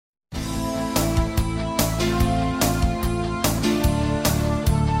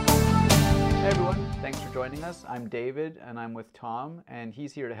joining us. I'm David, and I'm with Tom, and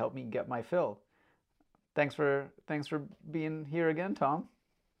he's here to help me get my fill. Thanks for being here again, Tom.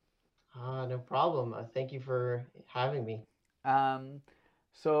 No problem. Thank you for having me. Um,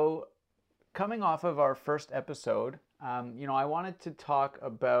 so coming off of our first episode, I wanted to talk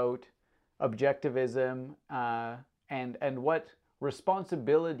about objectivism and what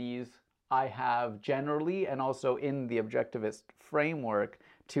responsibilities I have generally, and also in the objectivist framework,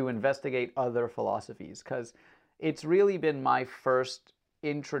 to investigate other philosophies, because it's really been my first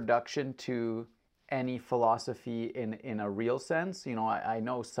introduction to any philosophy in a real sense. I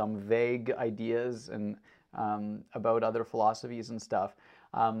know some vague ideas and about other philosophies and stuff.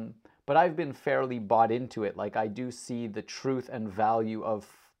 But I've been fairly bought into it. Like, I do see the truth and value of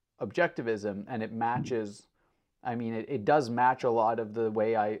objectivism, and it matches. I mean, it does match a lot of the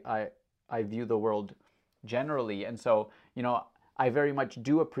way I view the world generally. And so, I very much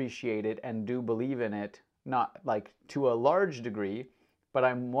do appreciate it and do believe in it, not like to a large degree, but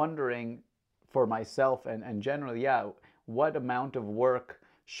I'm wondering for myself and generally, yeah, what amount of work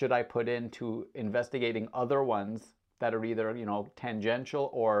should I put into investigating other ones that are either, tangential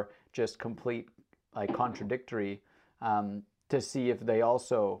or just complete, like, contradictory, to see if they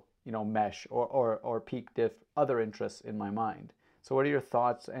also, mesh or pique other interests in my mind. So what are your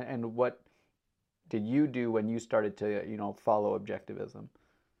thoughts, and what did you do when you started to, follow objectivism?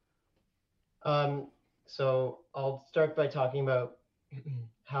 Um, so I'll start by talking about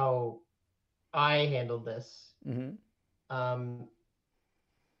how I handled this. Mm-hmm. Um,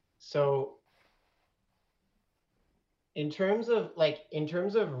 so in terms of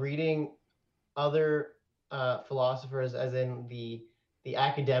reading other philosophers, as in the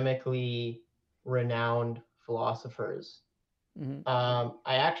academically renowned philosophers, Mm-hmm.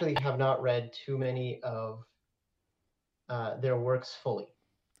 I actually have not read too many of their works fully.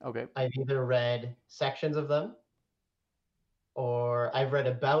 Okay. I've either read sections of them or I've read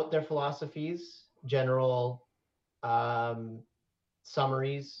about their philosophies, general um,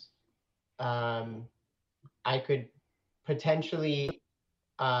 summaries. Um, I could potentially,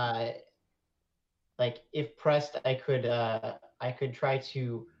 uh, like, if pressed, I could try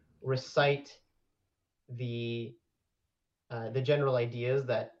to recite the the general ideas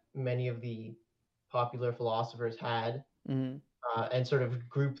that many of the popular philosophers had, Mm-hmm. and sort of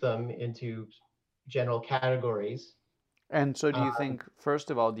group them into general categories. And so, do Uh, you think,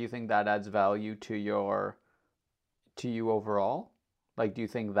 first of all, do you think that adds value to you overall? Like, do you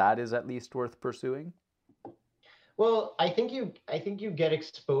think that is at least worth pursuing? Well, I think you get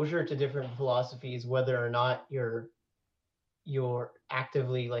exposure to different philosophies whether or not you're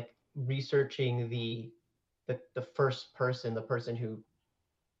actively, like, researching the first person, the person who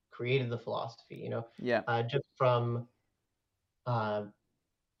created the philosophy. Yeah. Uh, just from uh,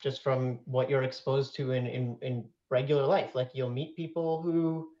 just from what you're exposed to in regular life. Like, you'll meet people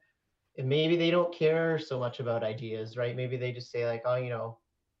who, and maybe they don't care so much about ideas, right? Maybe they just say, like, oh,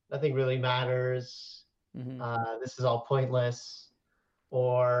 nothing really matters. Mm-hmm. This is all pointless.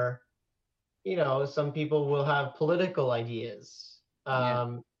 Or some people will have political ideas,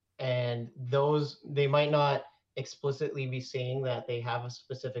 Yeah. and those, they might not explicitly be saying that they have a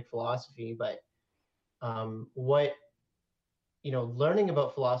specific philosophy, but what learning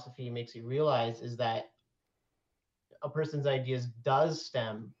about philosophy makes you realize is that a person's ideas does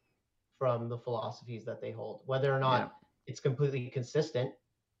stem from the philosophies that they hold, whether or Yeah. not it's completely consistent,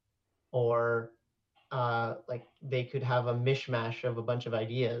 or like, they could have a mishmash of a bunch of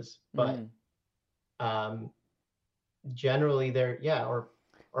ideas, but Mm-hmm. um, generally they're, yeah, or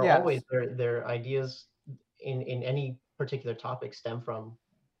always Yes. their ideas in any particular topic stem from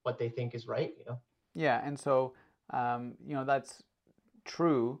what they think is right. Yeah. And so, that's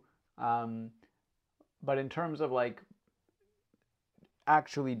true. Um, but in terms of, like,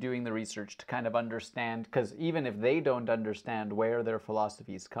 actually doing the research to kind of understand, because even if they don't understand where their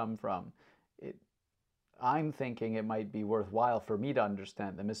philosophies come from, it, I'm thinking it might be worthwhile for me to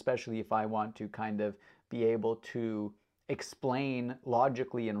understand them, especially if I want to kind of be able to explain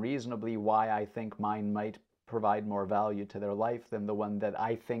logically and reasonably why I think mine might provide more value to their life than the one that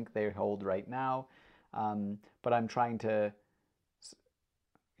I think they hold right now. But I'm trying to,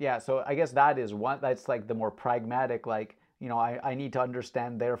 yeah, so I guess that is one, that's like the more pragmatic, like, I need to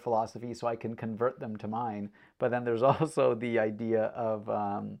understand their philosophy so I can convert them to mine. But then there's also the idea of,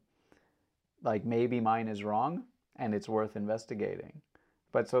 like, maybe mine is wrong and it's worth investigating.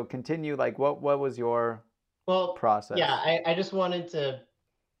 But so continue, like, what was your Well, yeah, process? I just wanted to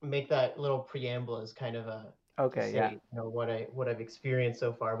make that little preamble as kind of a, to Okay, say, yeah. what I've experienced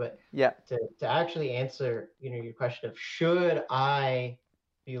so far. But Yeah. to actually answer your question of should I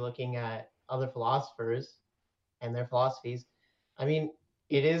be looking at other philosophers and their philosophies. I mean,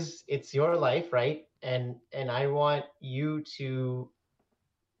 it's your life, right? And I want you to,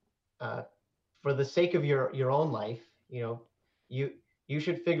 uh, for the sake of your own life, you you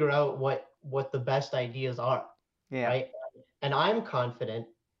should figure out what the best ideas are, Yeah. right? And I'm confident,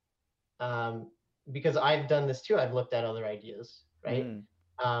 um, because I've done this too. I've looked at other ideas, right? Mm.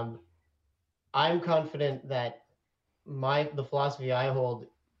 Um, I'm confident that the philosophy I hold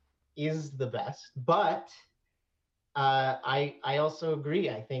is the best, but I also agree.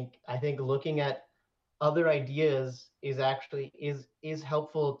 I think looking at other ideas is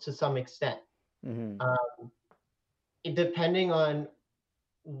helpful to some extent. Mm-hmm. Depending on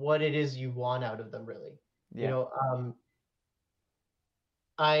what it is you want out of them, really. You Yeah. know,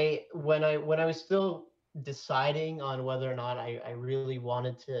 I when I was still deciding on whether or not I really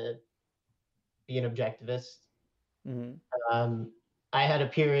wanted to be an objectivist, Mm-hmm. um, I had a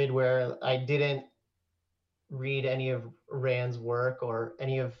period where I didn't read any of Rand's work or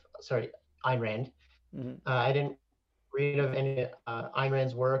any of sorry Ayn Rand. Mm-hmm. I didn't read of any Ayn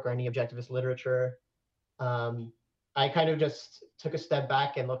Rand's work or any objectivist literature. Um, I kind of just took a step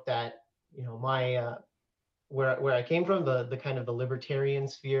back and looked at my where I came from, the kind of the libertarian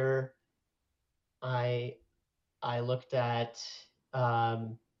sphere. I I looked at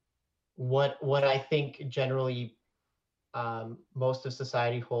um, what I think generally most of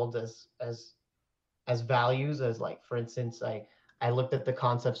society holds as values, as like for instance, I looked at the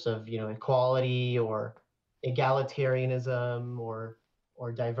concepts of equality or egalitarianism or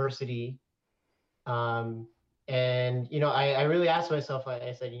diversity. um, and I really asked myself,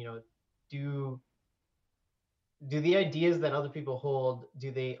 I said, do do the ideas that other people hold,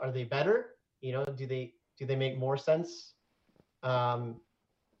 are they better? Do they make more sense? um,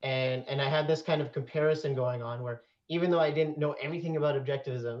 and I had this kind of comparison going on where even though I didn't know everything about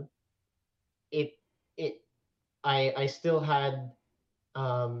objectivism, it it I still had,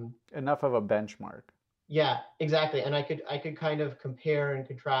 um, Enough of a benchmark. yeah, exactly, and I could kind of compare and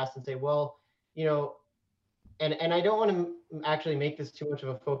contrast and say, well, you know, and I don't want to actually make this too much of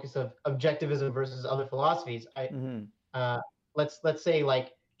a focus of objectivism versus other philosophies. Mm-hmm. Uh, let's say,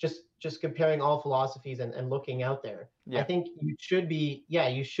 like, just comparing all philosophies and looking out there. I Yeah. think you should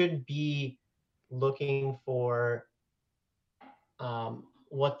be looking for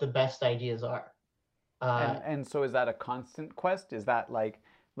what the best ideas are. Uh, And so is that a constant quest? Is that like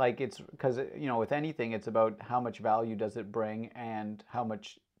it's because with anything it's about how much value does it bring and how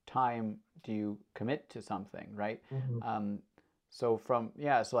much time do you commit to something, right? mhm. Um, so from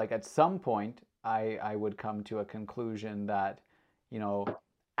yeah, so like at some point I would come to a conclusion that you know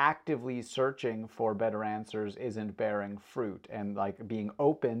actively searching for better answers isn't bearing fruit and like being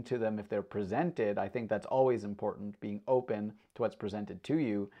open to them if they're presented. I think that's always important, being open to what's presented to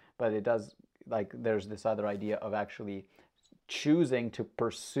you, but it does like there's this other idea of actually choosing to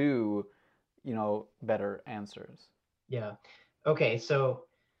pursue better answers. Yeah. Okay. So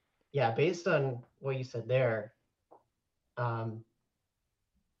yeah, based on what you said there, um,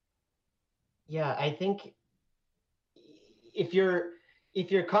 yeah, I think if you're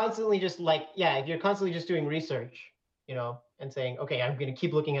if you're constantly just like yeah, if you're constantly just doing research, and saying, okay, I'm going to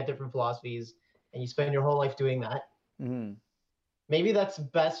keep looking at different philosophies, and you spend your whole life doing that, Mm-hmm. maybe that's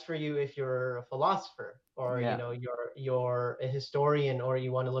best for you if you're a philosopher, or Yeah. you're a historian, or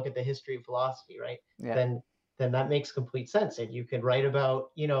you want to look at the history of philosophy, right? Yeah. Then that makes complete sense, and you can write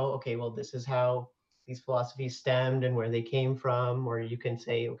about, okay, well, this is how these philosophies stemmed and where they came from, or you can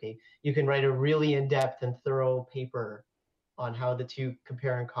say, okay, you can write a really in-depth and thorough paper on how the two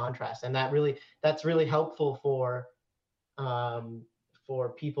compare and contrast, and that's really helpful um, for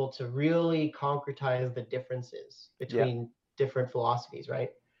people to really concretize the differences Yeah. between different philosophies,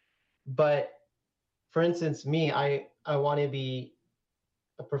 right? But for instance, me, I want to be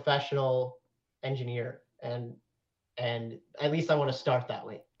a professional engineer, and at least I want to start that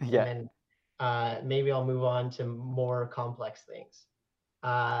way, and Yeah. then maybe I'll move on to more complex things.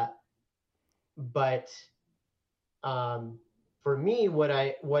 Uh, but um, for me,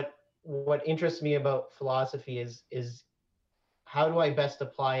 what interests me about philosophy is how do I best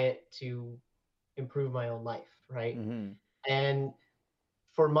apply it to improve my own life, right? Mm-hmm. And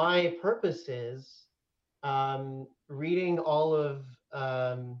for my purposes, reading all of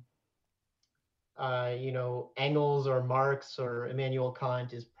Engels or Marx or Immanuel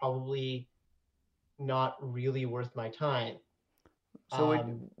Kant is probably not really worth my time. So it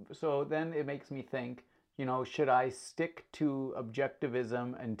Um, so then it makes me think, should I stick to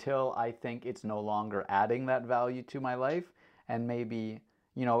objectivism until I think it's no longer adding that value to my life? And maybe,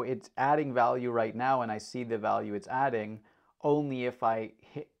 it's adding value right now and I see the value it's adding only if I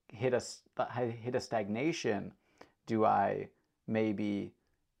hit a stagnation, do I maybe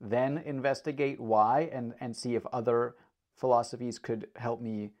then investigate why and see if other philosophies could help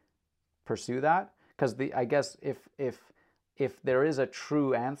me pursue that? Because I guess if there is a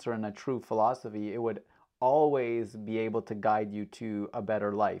true answer and a true philosophy, it would always be able to guide you to a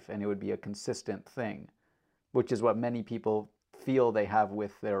better life, and it would be a consistent thing, which is what many people feel they have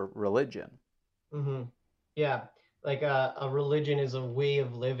with their religion. Mm-hmm. Yeah, like a religion is a way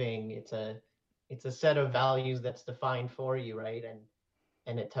of living. It's a set of values that's defined for you, right?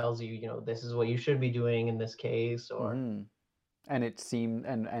 And it tells you, you know, this is what you should be doing in this case, or Hmm. And it seems,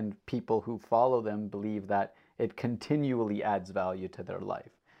 and people who follow them believe that it continually adds value to their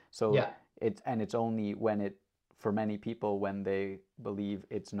life. So yeah. it's only when it, for many people, when they believe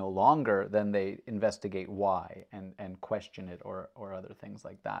it's no longer, then they investigate why and question it, or other things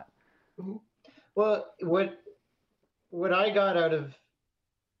like that. Mhm. Well, what I got out of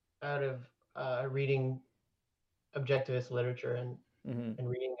reading objectivist literature Hmm. and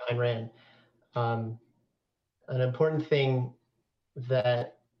reading Ayn Rand, um, an important thing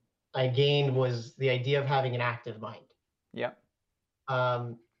that I gained was the idea of having an active mind. Yeah.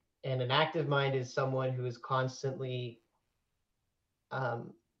 Um, and an active mind is someone who is constantly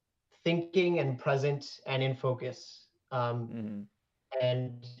um, thinking and present and in focus, Hmm.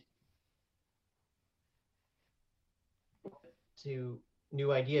 and to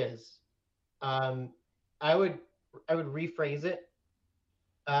new ideas. Um, I would I would rephrase it,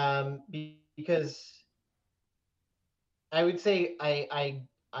 because I would say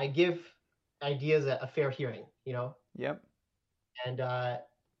I give ideas a fair hearing, you know, Yep. and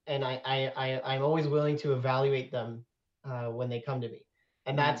I'm always willing to evaluate them when they come to me,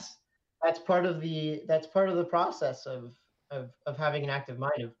 and Hmm. that's part of the process of having an active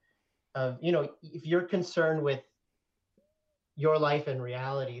mind of you know, if you're concerned with your life and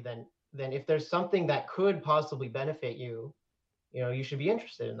reality, then if there's something that could possibly benefit you, you know, you should be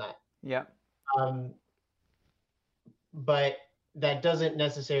interested in that. Yep. Um, but that doesn't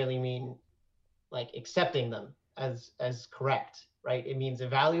necessarily mean like accepting them as correct, right? It means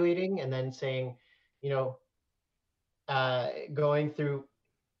evaluating and then saying, you know, going through.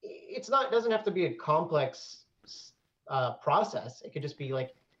 It's not, doesn't have to be a complex process. It could just be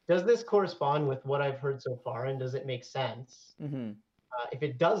like, does this correspond with what I've heard so far, and does it make sense? Hmm. If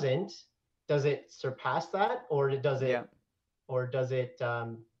it doesn't, does it surpass that, Yeah. or does it,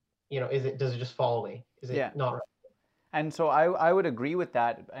 you know, is it, does it just fall away? Is it Yeah. not right? And so I would agree with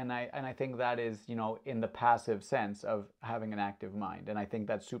that, and I think that is, in the passive sense of having an active mind, and I think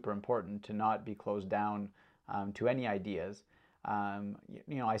that's super important to not be closed down to any ideas.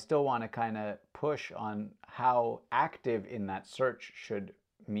 I still want to kind of push on how active in that search should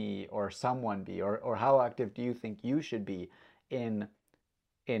me or someone be, or how active do you think you should be in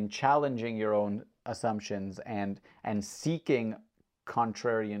challenging your own assumptions and seeking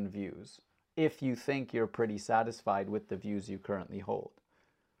contrarian views if you think you're pretty satisfied with the views you currently hold.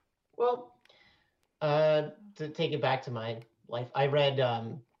 Well, to take it back to my life, I read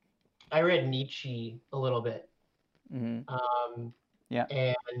Nietzsche a little bit, Hmm. um, Yeah.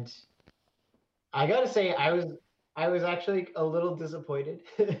 and I gotta say I was actually a little disappointed.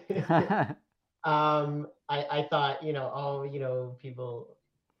 I thought, you know, oh, you know, people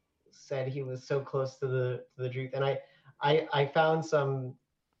said he was so close to the truth, and I found some,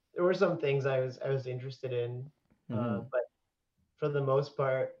 there were some things I was interested in, Hmm. but for the most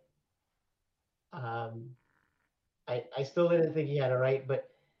part, um, I still didn't think he had it right. But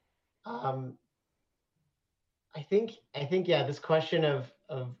um, I think yeah, this question of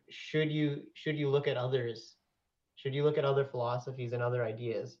should you look at others, should you look at other philosophies and other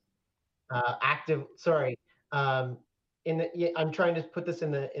ideas? Active, sorry, um, in the, yeah, I'm trying to put this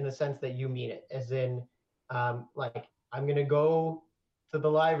in the sense that you mean it, as in, like I'm gonna go to the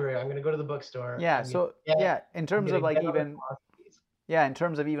library, I'm gonna go to the bookstore, Yeah. So yeah, in I'm terms gonna of like get other even philosophies. yeah, in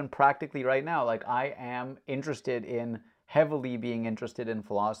terms of even practically right now, like I am interested in heavily being interested in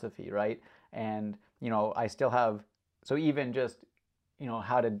philosophy, right? And I still have, so even just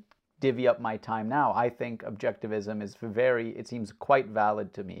how to divvy up my time now, I think objectivism is it seems quite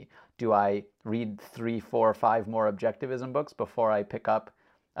valid to me. Do I read 3, 4, 5 more objectivism books before I pick up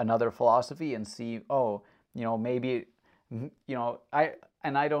another philosophy and see, oh, maybe,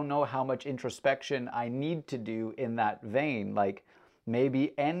 I don't know how much introspection I need to do in that vein. Like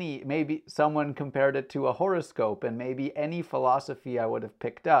maybe someone compared it to a horoscope, and maybe any philosophy I would have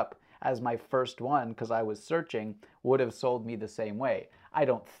picked up as my first one because I was searching would have sold me the same way. I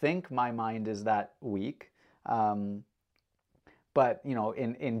don't think my mind is that weak, um, but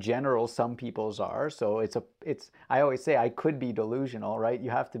in general, some people's are. So I always say I could be delusional, right? You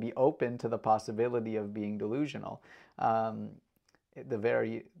have to be open to the possibility of being delusional, um, the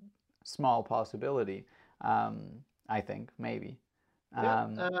very small possibility. um, I think maybe. Yeah.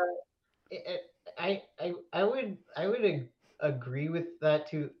 um, I I would agree with that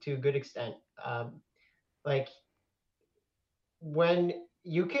to a good extent. Like when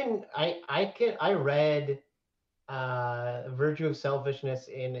you can I read Virtue of Selfishness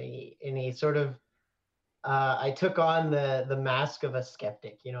in a sort of I took on the mask of a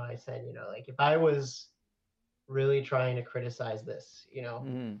skeptic. I said, like if I was really trying to criticize this,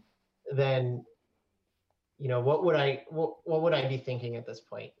 mhm. then what would I be thinking at this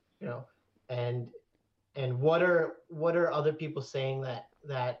point? You know, and what are other people saying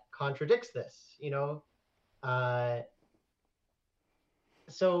that contradicts this? Uh,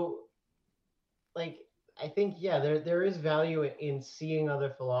 so like I think, yeah, there is value in seeing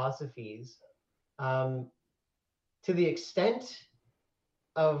other philosophies, um, to the extent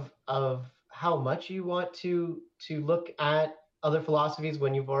of how much you want to look at other philosophies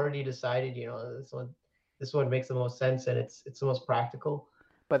when you've already decided, this one makes the most sense and it's the most practical.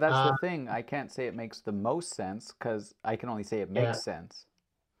 But that's the Uh, thing. I can't say it makes the most sense because I can only say it makes yeah. sense.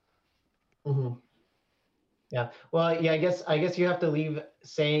 Hmm. Yeah. Well, yeah, I guess you have to leave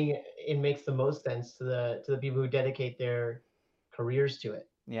saying it makes the most sense to the people who dedicate their careers to it,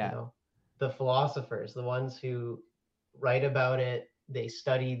 you Yeah. know. The philosophers, the ones who write about it, they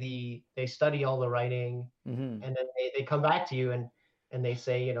study all the writing, Hmm. and then they come back to you and they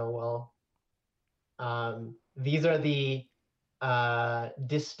say, well, these are the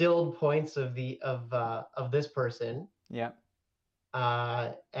distilled points of this person, Yeah.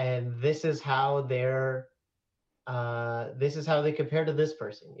 and this is how they compare to this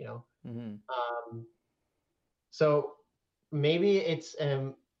person. Hmm. Um, so maybe it's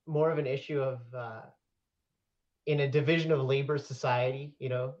more of an issue of in a division of labor society.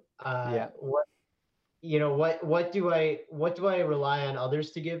 Yeah. What do I rely on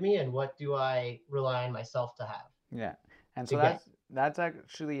others to give me, and what do I rely on myself to have Yeah. And to so get? that's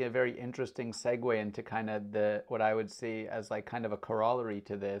actually a very interesting segue into kind of the what I would see as like kind of a corollary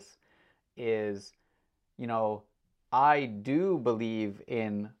to this is, you know, I do believe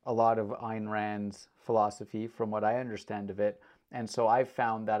in a lot of Ayn Rand's philosophy from what I understand of it. And so I've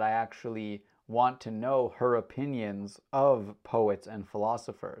found that I actually want to know her opinions of poets and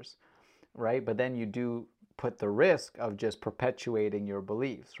philosophers, right? But then you do put the risk of just perpetuating your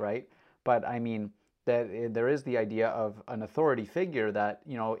beliefs, right? But I mean, that there is the idea of an authority figure that,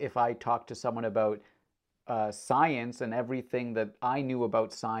 if I talk to someone about science and everything that I knew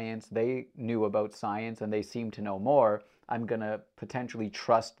about science, they knew about science and they seem to know more, I'm going to potentially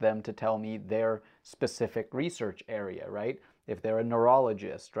trust them to tell me their specific research area, right? If they're a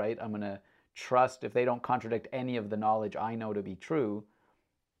neurologist, right, I'm going to trust if they don't contradict any of the knowledge I know to be true,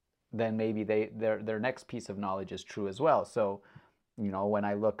 then maybe their next piece of knowledge is true as well. So, when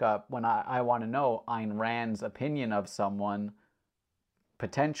I look up, when I want to know Ayn Rand's opinion of someone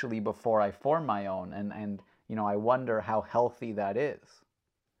potentially before I form my own, and I wonder how healthy that is.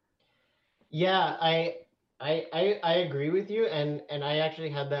 Yeah, I agree with you, and I actually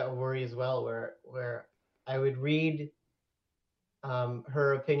had that worry as well, where I would read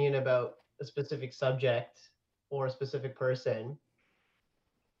her opinion about a specific subject or a specific person,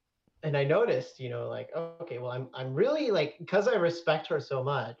 and I noticed, like, oh, okay, well, I'm really, like, because I respect her so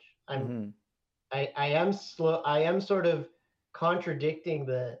much, Mm-hmm. I am sort of contradicting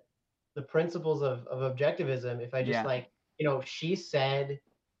the principles of objectivism if I just, Yeah. like, she said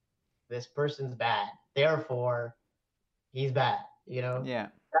this person's bad, therefore he's bad. Yeah.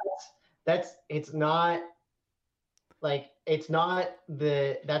 That's it's not like it's not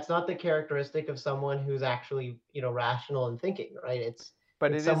the that's not the characteristic of someone who's actually, rational and thinking, right?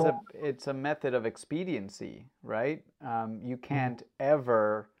 But It's someone. it's a method of expediency, right? You Mhm. can't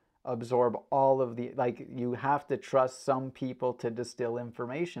ever absorb all of the, like, you have to trust some people to distill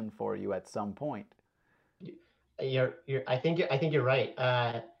information for you at some point. I think you're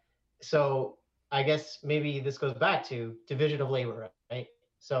right. So I guess maybe this goes back to division of labor, right?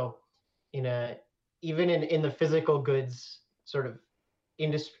 So in a even in the physical goods sort of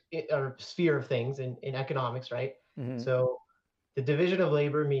industry or sphere of things in economics, right? Mm-hmm. So the division of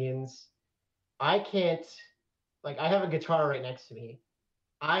labor means I can't, like, I have a guitar right next to me.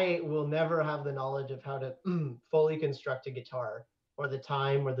 I will never have the knowledge of how to fully construct a guitar, or the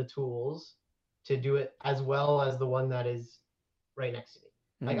time or the tools to do it as well as the one that is right next to me.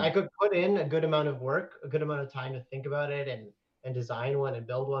 Like, Mm-hmm. I could put in a good amount of work, a good amount of time to think about it and design one and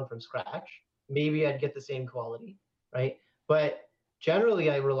build one from scratch. Maybe I'd get the same quality, right? But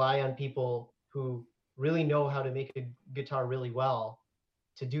generally, I rely on people who really know how to make a guitar really well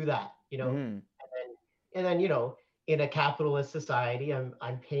to do that, Hmm. and then in a capitalist society,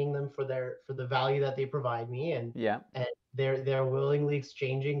 I'm paying them for the value that they provide me, Yeah. and they're willingly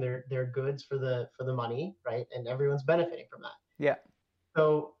exchanging their goods for the money, right? And everyone's benefiting from that. Yeah.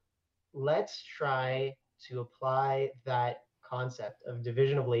 So let's try to apply that concept of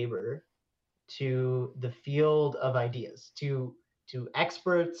division of labor to the field of ideas, to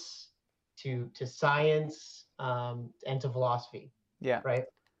experts, to science, and to philosophy, Yeah. right?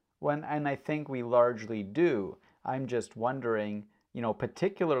 And I think we largely do. I'm just wondering,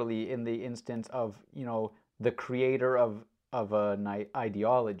 particularly in the instance of, the creator of an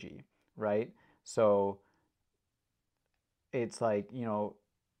ideology, right? So it's like,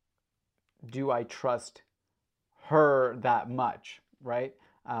 do I trust her that much, right?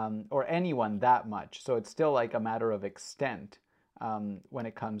 Or anyone that much? So it's still like a matter of extent when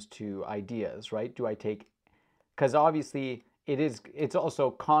it comes to ideas, right? Do I take, because obviously it's also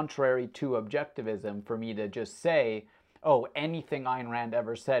contrary to objectivism for me to just say, oh, anything Ayn Rand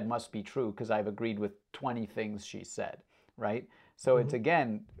ever said must be true because I've agreed with 20 things she said, right? So it's Mhm.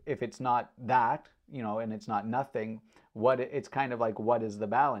 again, if it's not that, and it's not nothing, it's kind of like, what is the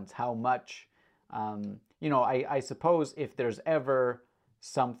balance? How much, I suppose if there's ever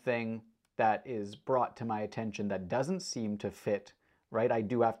something that is brought to my attention that doesn't seem to fit, right, I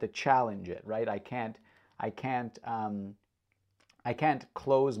do have to challenge it, right? I can't I can't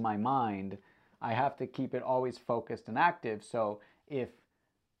close my mind. I have to keep it always focused and active. So if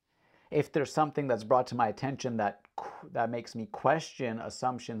there's something that's brought to my attention that makes me question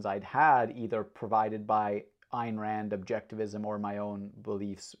assumptions I'd had, either provided by Ayn Rand, objectivism, or my own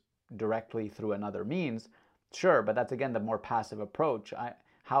beliefs directly through another means, sure, but that's again the more passive approach.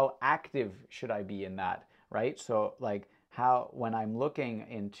 How active should I be in that, right? So like how when I'm looking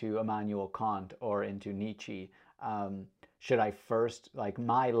into Immanuel Kant or into Nietzsche, should I first, like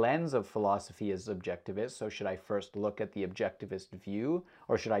my lens of philosophy is objectivist, so should I first look at the objectivist view,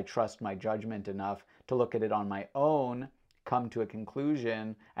 or should I trust my judgment enough to look at it on my own, come to a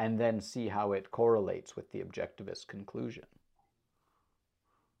conclusion, and then see how it correlates with the objectivist conclusion?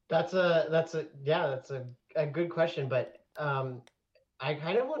 That's a good question, but I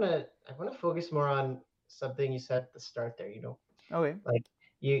want to focus more on something you said at the start there. Okay. Like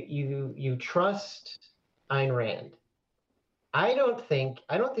you trust Ayn Rand. I don't think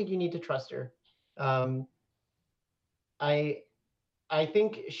you need to trust her. Um, I I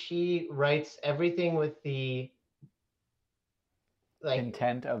think she writes everything with the like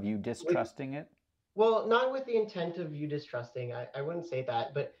Intent of you with distrusting it? well, not with the intent of you distrusting. I wouldn't say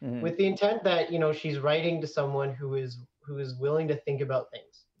that, but Mm-hmm. with the intent that she's writing to someone who is willing to think about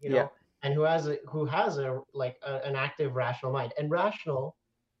things, Yeah. and who has an active rational mind. And rational,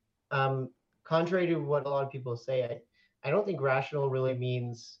 um, contrary to what a lot of people say, I don't think rational really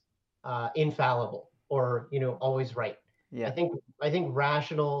means infallible or always right. I Yeah. think I think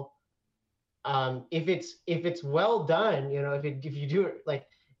rational, if it's well done, if you do it like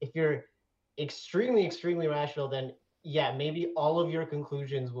if you're extremely rational, then yeah, maybe all of your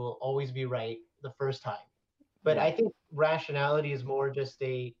conclusions will always be right the first time. But Yeah. I think rationality is more just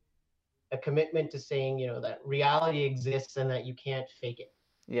a commitment to saying, that reality exists and that you can't fake it.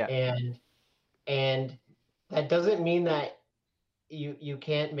 Yeah. And and that doesn't mean that you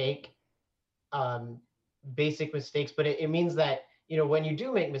can't make um, basic mistakes, but it means that when you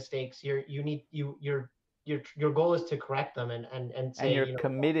do make mistakes, you need your goal is to correct them and And say, you're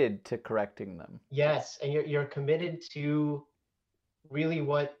committed to correcting them. yes, and you're committed to really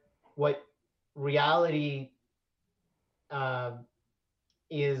what reality uh,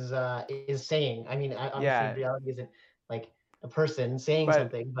 is saying. I mean, obviously Yeah. reality isn't like a person saying But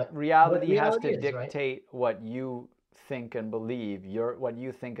something, but what reality has reality to is, right? dictate what you think and believe. What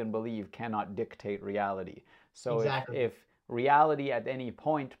you think and believe cannot dictate reality. So Exactly. if reality at any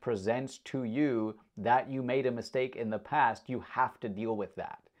point presents to you that you made a mistake in the past, you have to deal with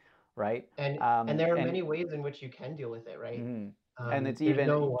that, right? And there are And many ways in which you can deal with it, right? mhm. And it's There's no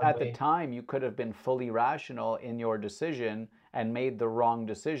even one at the way. time you could have been fully rational in your decision and made the wrong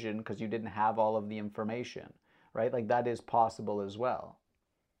decision because you didn't have all of the information, right? Like that is possible as well.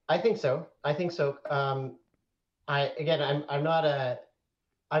 I think so. I think so. I again, I'm not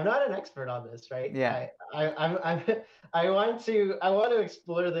an expert on this, right? Yeah. I'm I want to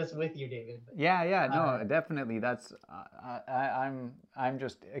explore this with you, David. Yeah, yeah, Uh, no, definitely. That's I'm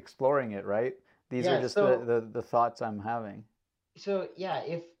just exploring it, right? These are yeah. just the thoughts I'm having. So yeah,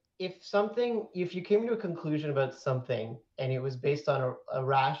 if you came to a conclusion about something and it was based on a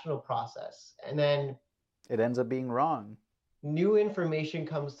rational process, and then It ends up being wrong. new information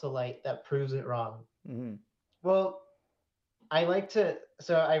comes to light that proves it wrong. Mm-hmm. Well,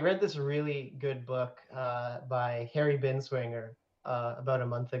 so I read this really good book by Harry Binswanger about a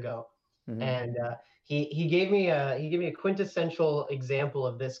month ago, Mm-hmm. and he gave me a quintessential example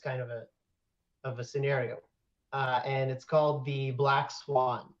of this kind of a scenario, and it's called the Black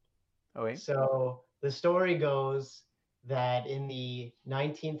Swan. Okay. So the story goes that in the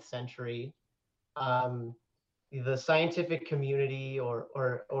 19th century, um, the scientific community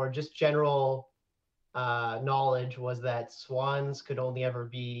or just general knowledge was that swans could only ever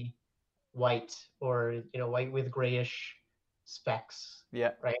be white, or white with grayish specks,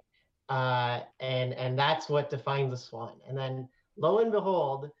 Yeah. right? And that's what defines a swan. And then lo and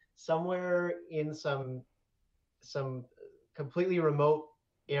behold, somewhere in some completely remote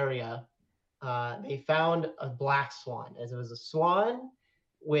area, they found a black swan, as it was a swan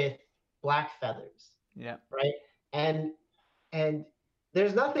with black feathers, Yeah. right? And and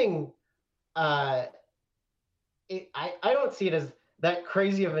there's nothing. Uh, I don't see it as that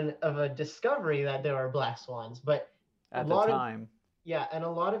crazy of a discovery that there are black swans, but a At the lot of time. yeah, and a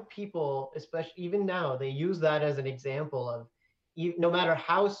lot of people, especially even now, they use that as an example of no matter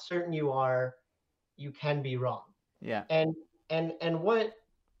how certain you are, you can be wrong. Yeah. And and what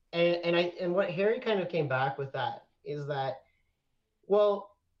and what Harry kind of came back with that is that, well,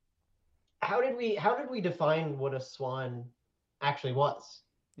 how did we define what a swan actually was?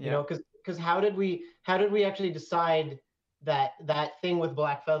 Yeah. Because how did we actually decide that that thing with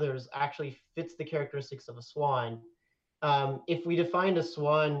black feathers actually fits the characteristics of a swan? If we defined a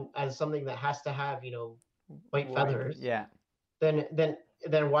swan as something that has to have white White. feathers, Yeah. then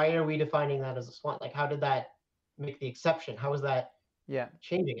why are we defining that as a swan? Like, how did that make the exception? How was that Yeah.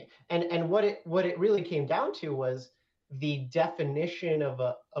 changing it? And what it really came down to was the definition of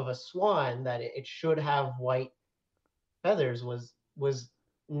a swan, that it should have white feathers, was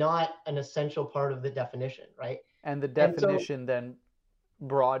not an essential part of the definition, right? And the And so definition then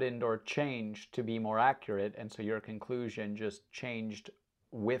broadened or changed to be more accurate, and so your conclusion just changed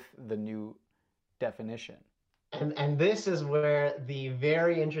with the new definition. and this is where the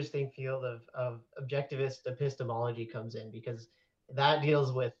very interesting field of objectivist epistemology comes in, because that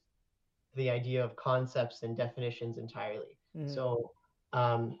deals with the idea of concepts and definitions entirely. Mm-hmm. So,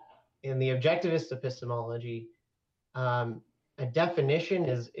 in the objectivist epistemology, a definition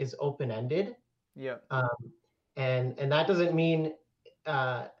is open ended, Yeah. and that doesn't mean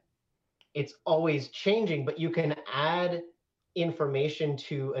uh, it's always changing, but you can add information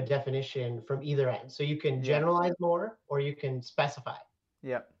to a definition from either end. So you can Yeah. generalize more, or you can specify.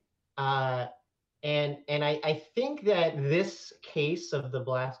 Yeah. Uh, and I think that this case of the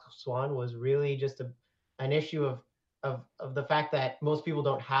black swan was really just an issue of the fact that most people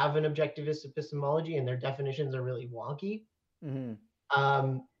don't have an objectivist epistemology, and their definitions are really wonky.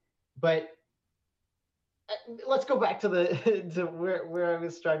 Mm-hmm. But let's go back to the to where I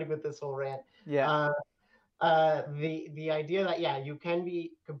was starting with this whole rant. Yeah. The idea that, yeah, you can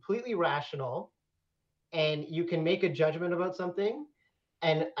be completely rational and you can make a judgment about something,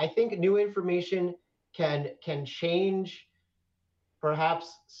 and I think new information can change,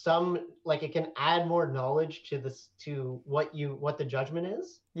 perhaps some, like, it can add more knowledge to this, to what the judgment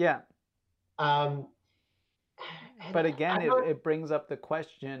is. Yeah. Um, But again, it brings up the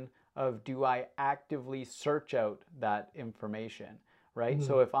question of, do I actively search out that information, right? Mhm.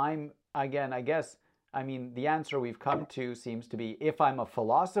 So if I'm, again, I guess, I mean, the answer we've come to seems to be, if I'm a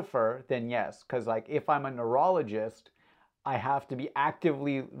philosopher, then yes, because like if I'm a neurologist, I have to be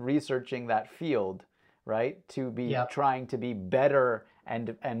actively researching that field, right? To be Yep. trying to be better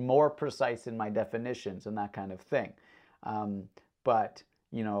and more precise in my definitions and that kind of thing. But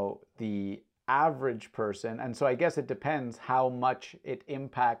the average person, and so I guess it depends how much it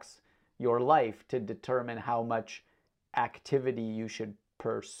impacts your life to determine how much activity you should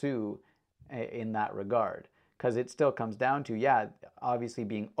pursue in that regard. Because it still comes down to, yeah, obviously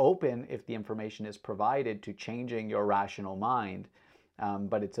being open if the information is provided to changing your rational mind,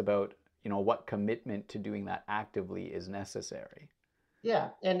 but it's about what commitment to doing that actively is necessary. Yeah,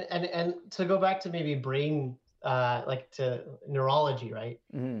 and to go back to maybe brain, like to neurology, right?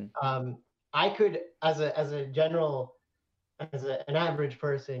 Mm-hmm. I could, as a general, an average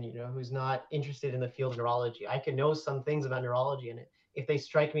person, who's not interested in the field of neurology, I could know some things about neurology, and if they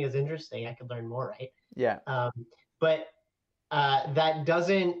strike me as interesting, I could learn more, right? Yeah. But that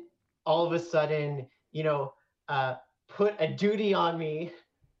doesn't all of a sudden, put a duty on me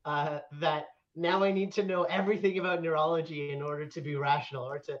that now I need to know everything about neurology in order to be rational,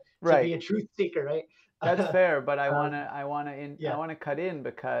 or to Right. be a truth seeker, right? That's fair, but I Um, wanna yeah. cut in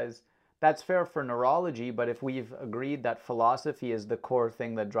because that's fair for neurology, but if we've agreed that philosophy is the core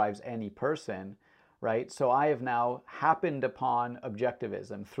thing that drives any person, right? So I have now happened upon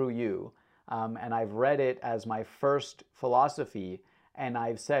objectivism through you, and I've read it as my first philosophy, and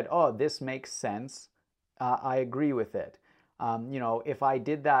I've said, oh, this makes sense. I agree with it. If I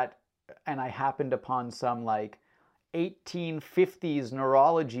did that and I happened upon some like 1850s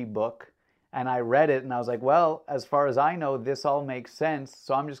neurology book and I read it and I was like, well, as far as I know, this all makes sense,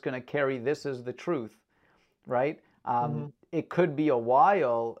 so I'm just going to carry this as the truth, right? Mm-hmm. It could be a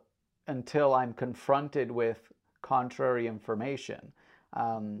while until I'm confronted with contrary information.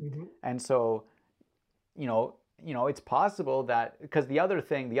 Um, Mm-hmm. and so, it's possible that, because the other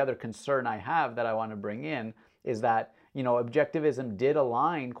concern I have that I want to bring in is that, objectivism did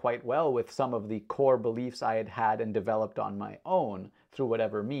align quite well with some of the core beliefs I had had and developed on my own through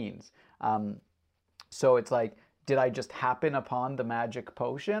whatever means. Um, so it's like, did I just happen upon the magic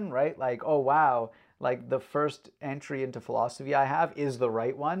potion, right? Like, oh wow, like the first entry into philosophy I have is the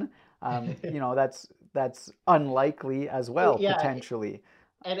right one. That's unlikely as well, Yeah, potentially.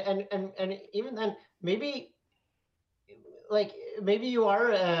 and even then, maybe like maybe you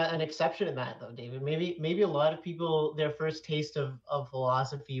are an exception in that though, David. Maybe a lot of people, their first taste of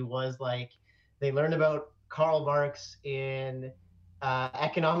philosophy was like they learned about Karl Marx in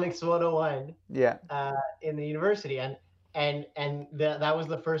Economics 101 Yeah. in the university, and that was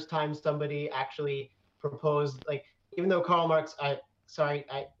the first time somebody actually proposed, like, even though Karl Marx, I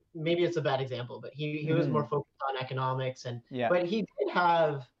maybe it's a bad example, but he was more Hmm. focused on economics, and Yeah. but he did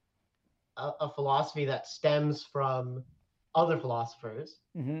have a philosophy that stems from other philosophers.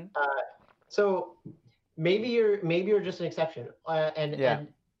 Hmm. Uh, so maybe you're just an exception, Yeah.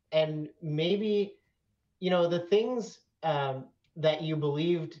 and maybe the things that you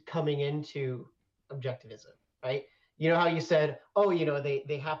believed coming into objectivism, right? You know how you said, oh,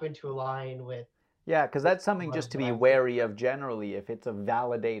 they happen to align Yeah, because with that's something what just to be I believe. wary of generally. If it's a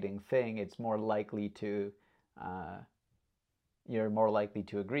validating thing, it's more likely to, uh, you're more likely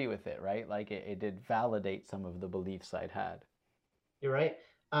to agree with it, right? Like it did validate some of the beliefs I'd had. You're right.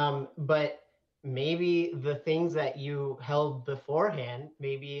 But maybe the things that you held beforehand,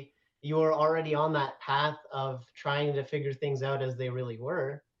 maybe you were already on that path of trying to figure things out as they really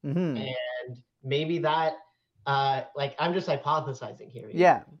were. Hmm. And maybe that, like, I'm just hypothesizing here,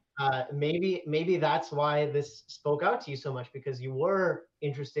 Yeah. maybe that's why this spoke out to you so much, because you were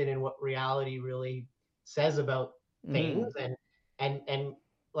interested in what reality really says about things, Hmm. and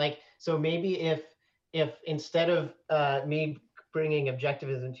like, so maybe if instead of me bringing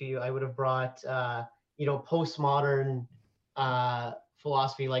objectivism to you, I would have brought postmodern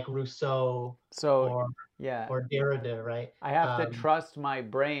philosophy like Rousseau So, or yeah, Derrida, right? I have to trust my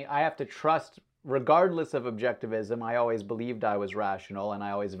brain. I have to trust, regardless of objectivism, I always believed I was rational and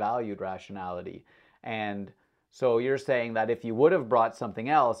I always valued rationality. And so you're saying that if you would have brought something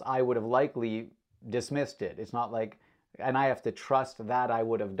else, I would have likely dismissed it. It's not like, and I have to trust that I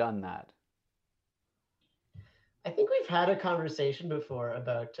would have done that. I think we've had a conversation before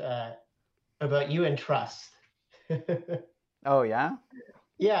about you and trust. Oh, yeah?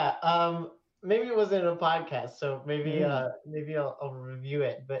 Yeah, maybe it was in a podcast, so Hmm. maybe I'll review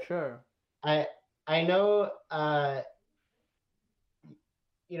it. But Sure. I I know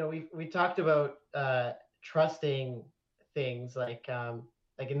we talked about trusting things, like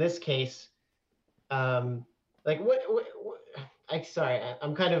in this case, um like I sorry,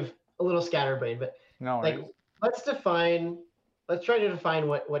 I'm kind of a little scatterbrained, but No like worries. let's define let's try to define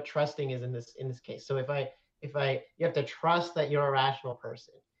what trusting is in this case. So if I you have to trust that you're a rational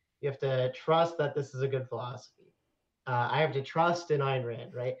person, you have to trust that this is a good philosophy. I have to trust in Ayn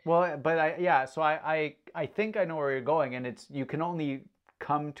Rand, right? Well, but yeah, so I think I know where you're going, and it's you can only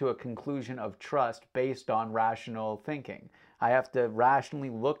come to a conclusion of trust based on rational thinking. I have to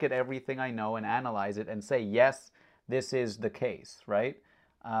rationally look at everything I know and analyze it and say, yes, this is the case, right?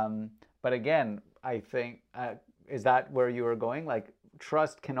 But again, I think, is that where you were going? Like,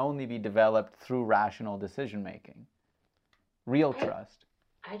 trust can only be developed through rational decision making, real I trust.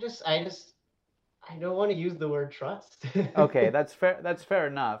 I don't want to use the word trust. Okay, that's fair. That's fair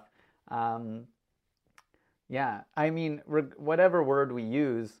enough. Um, Yeah, I mean, whatever word we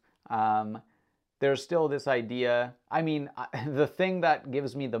use, um, there's still this idea. I mean, the thing that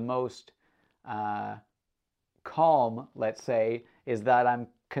gives me the most uh, calm, let's say, is that I'm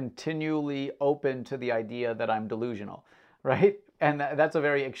continually open to the idea that I'm delusional, right? And that's a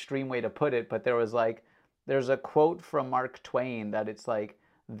very extreme way to put it, but there's a quote from Mark Twain that it's like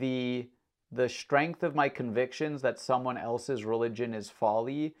the the strength of my convictions that someone else's religion is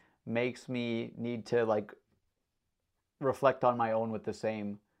folly makes me need to like reflect on my own with the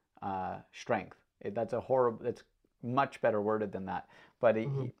same strength. That's a horrible. It's much better worded than that. But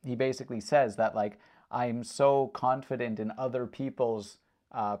Hmm. he basically says that like I'm so confident in other people's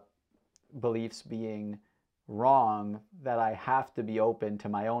uh, beliefs being wrong that I have to be open to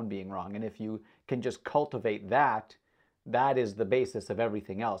my own being wrong. And if you can just cultivate that, that is the basis of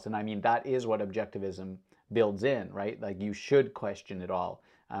everything else. And I mean, that is what objectivism builds in, right? Like you should question it all,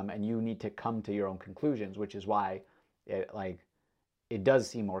 and you need to come to your own conclusions, which is why it does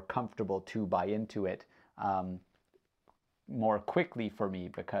seem more comfortable to buy into it um, more quickly for me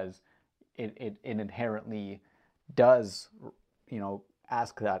because it inherently does,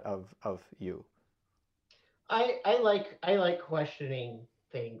 ask that of you. I like questioning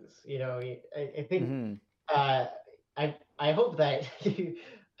things. I think Mm-hmm. uh, I hope that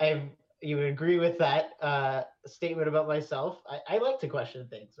I you would agree with that statement about myself. I like to question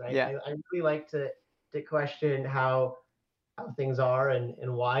things, right? Yeah. I really like to question how things are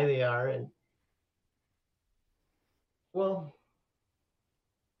and why they are. And well,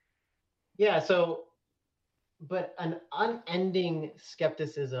 yeah, so but an unending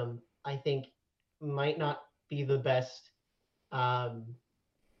skepticism, I think, might not be um,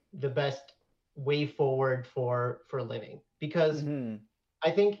 the best way forward for living, because Mm-hmm.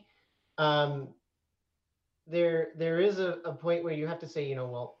 I think um, there is a point where you have to say,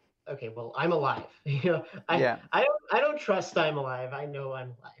 well, okay, well, I'm alive. I Yeah. I don't trust I'm alive. I know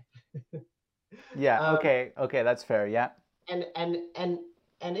I'm alive. Yeah. um, Okay. Okay. That's fair. Yeah. and and and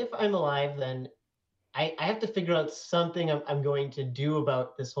and if I'm alive, then I have to figure out something I'm going to do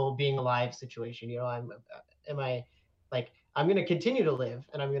about this whole being alive situation. Am I like, I'm going to continue to live,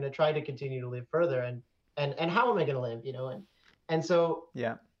 and I'm going to try to continue to live further, and how am I going to live, and so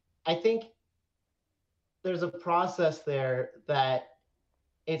Yeah. I think there's a process there that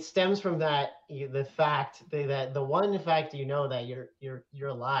it stems from the fact that the one fact, that you're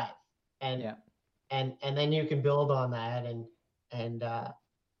alive, and Yeah. and then you can build on that, and and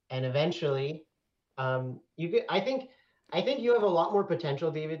eventually you get I think you have a lot more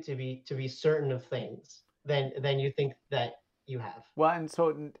potential, David, to be certain of things than you think that you have. Well, and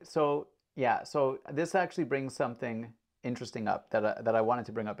so yeah. So this actually brings something interesting up that I wanted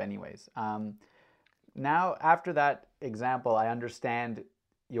to bring up anyways. Now, after that example, I understand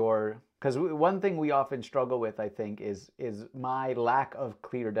your because one thing we often struggle with, I think, is my lack of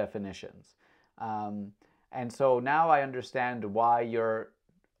clear definitions. Um, and so now I understand why you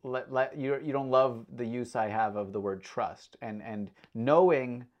don't love the use I have of the word trust and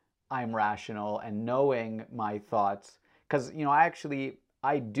knowing I'm rational and knowing my thoughts because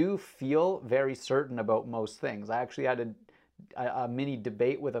I do feel very certain about most things. I actually had a mini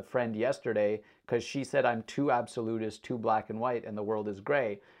debate with a friend yesterday because she said I'm too absolutist, too black and white, and the world is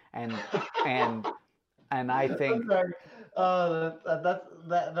gray. And and and I I'm think sorry.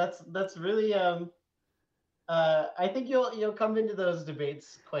 That's really I think you'll come into those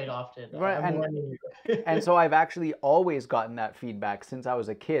debates quite often. right I'm warning and you. so I've actually always gotten that feedback since I was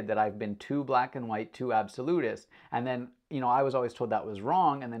a kid that I've been too black and white, too absolutist. And then, I was always told that was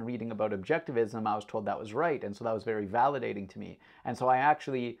wrong. And then reading about objectivism, I was told that was right. And so that was very validating to me. And so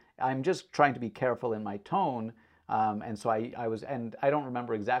I'm just trying to be careful in my tone. And so I was, and I don't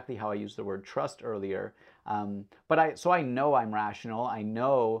remember exactly how I used the word trust earlier. So I know I'm rational. I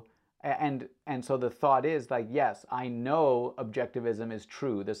know and so the thought is like, yes, I know objectivism is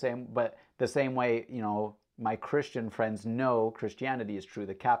true, but the same way, my Christian friends know Christianity is true,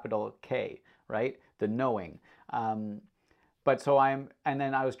 the capital K, right? The knowing. um, and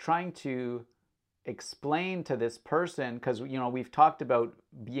then I was trying to explain to this person because we've talked about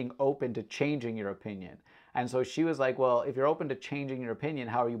being open to changing your opinion. And so she was like, well, if you're open to changing your opinion,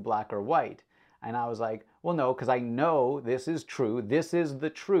 how are you black or white? And I was like, well, no, because I know this is true, this is the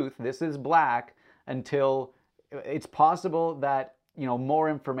truth, this is black, until it's possible that more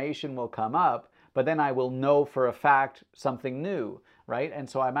information will come up, but then I will know for a fact something new, right? And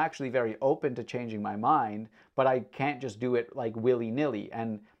so I'm actually very open to changing my mind, but I can't just do it like willy-nilly.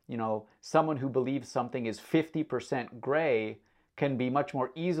 And someone who believes something is 50% gray can be much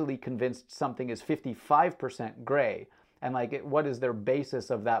more easily convinced something is 55% gray. And like, what is their basis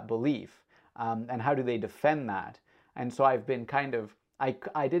of that belief? And how do they defend that? And so I've been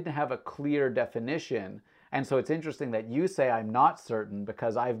I didn't have a clear definition. And so it's interesting that you say I'm not certain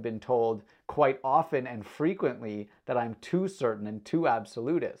because I've been told quite often and frequently that I'm too certain and too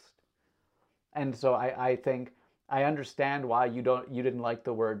absolutist. And so I think I understand why you didn't like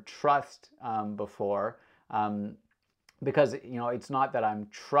the word trust before, um, because it's not that I'm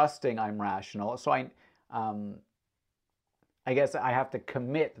trusting I'm rational. So I guess I have to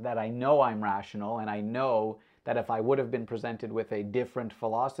commit that I know I'm rational and I know that if I would have been presented with a different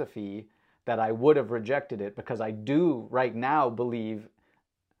philosophy, that I would have rejected it, because I do right now believe,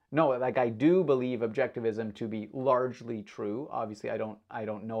 no, like I do believe objectivism to be largely true. Obviously, I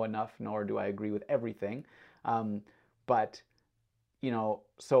don't know enough, nor do I agree with everything. But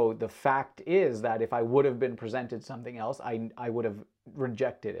so the fact is that if I would have been presented something else, I would have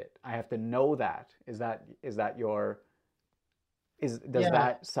rejected it. I have to know that. Is that your does Yeah,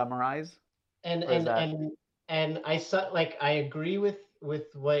 that summarize, and or is and that? and and like I agree with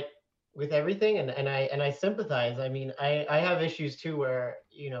what with everything, and I sympathize. I mean, I have issues too where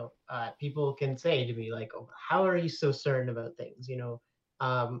people can say to me like, oh, how are you so certain about things,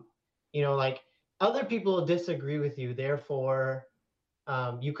 um like other people disagree with you, therefore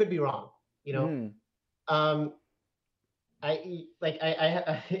you could be wrong, you know Mm, um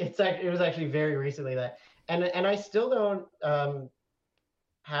it was actually very recently that, and I still don't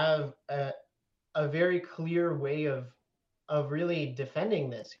have a very clear way of really defending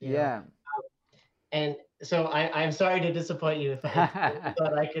this, yeah. and so I'm sorry to disappoint you if you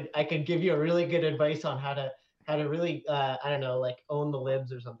thought I could give you a really good advice on how to really I don't know, like own the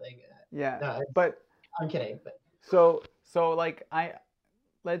libs or something. Yeah, No, but I'm kidding, but so like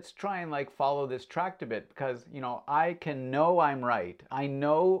let's try and like follow this tract a bit, because I can know I'm right. I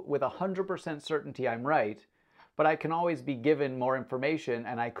know with 100% certainty I'm right, but I can always be given more information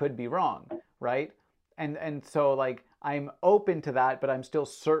and I could be wrong, right? And so like I'm open to that, but I'm still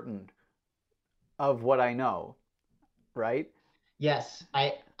certain of what I know, right? yes,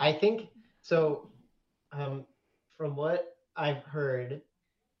 I think so. Um, from what I've heard,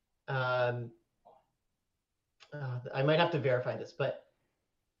 um, I might have to verify this, but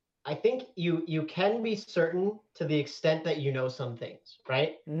I think you can be certain to the extent that you know some things,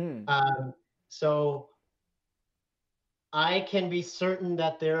 right? Mm, So I can be certain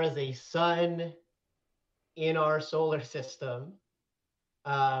that there is a sun in our solar system.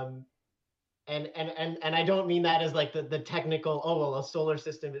 Um, and I don't mean that as like the technical, oh well, a solar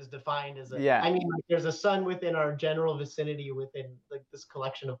system is defined as a, yeah, I mean like there's a sun within our general vicinity within like this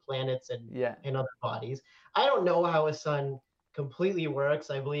collection of planets yeah, and other bodies. I don't know how a sun completely works.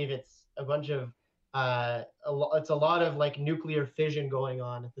 I believe it's a bunch of it's a lot of like nuclear fission going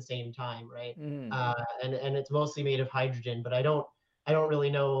on at the same time, right? mm, And it's mostly made of hydrogen, but I don't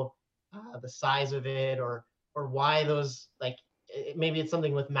really know the size of it, or why those like maybe it's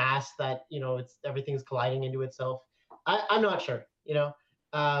something with mass that it's everything's colliding into itself. I'm not sure,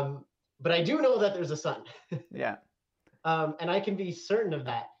 um, but I do know that there's a sun, yeah. and I can be certain of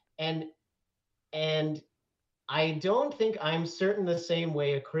that. And I don't think I'm certain the same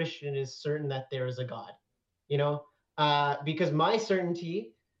way a Christian is certain that there is a God, you know, because my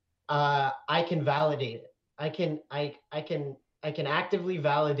certainty, I can validate it. I can actively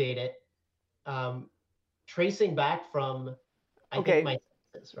validate it, um, tracing back from I think Okay, my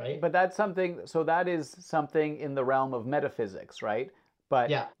senses, right? but that's something, so that is something in the realm of metaphysics, right? But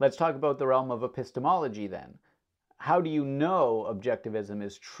Yeah. let's talk about the realm of epistemology then. How do you know objectivism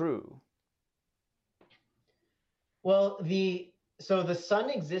is true? Well, the sun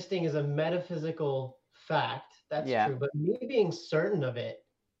existing is a metaphysical fact. That's Yeah. true. But me being certain of it,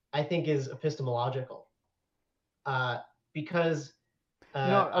 I think, is epistemological. Uh, because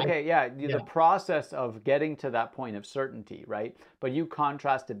No, I okay, yeah, yeah the process of getting to that point of certainty, right? But you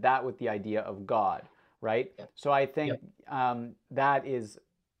contrasted that with the idea of God, right? yeah So I yeah think that is,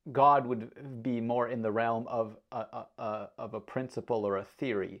 God would be more in the realm of a principle or a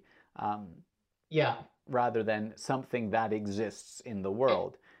theory, um, yeah. rather than something that exists in the And,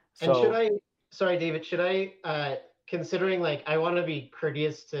 world. and should So I? Sorry, David. Should I? Considering like I want to be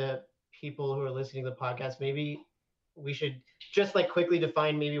courteous to people who are listening to the podcast, maybe we should just like quickly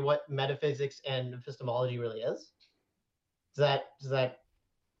define maybe what metaphysics and epistemology really is. Is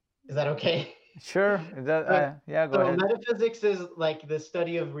that okay? sure, So, yeah, go so ahead. metaphysics is like the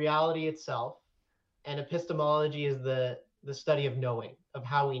study of reality itself, and epistemology is the study of knowing, of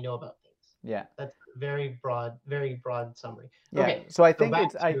how we know about things. Yeah. That's a very broad summary. Yeah. Okay, So I so think back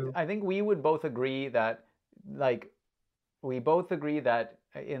it's to I think we would both agree that, like, we both agree that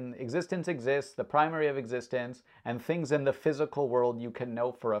in existence exists, the primary of existence, and things in the physical world you can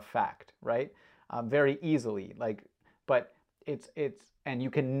know for a fact, right? Very easily. Like, but and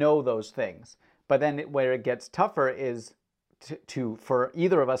you can know those things. But then where it gets tougher is for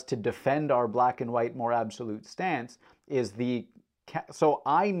either of us to defend our black and white more absolute stance is so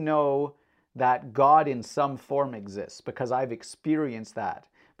I know that God in some form exists because I've experienced that,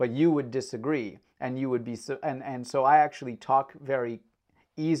 but you would disagree, and you would be so, and so I actually talk very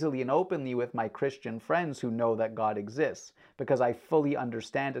easily and openly with my Christian friends who know that God exists, because I fully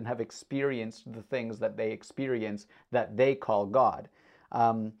understand and have experienced the things that they experience that they call God.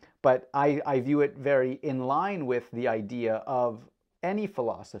 But I view it very in line with the idea of any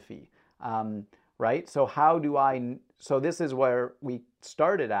philosophy, right? So how do I, so this is where we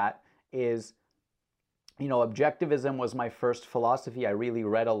started at, is, objectivism was my first philosophy I really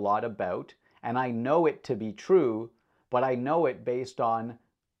read a lot about, and I know it to be true, but I know it based on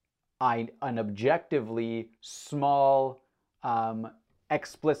an objectively small,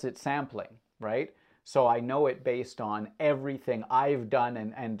 explicit sampling, right? So I know it based on everything I've done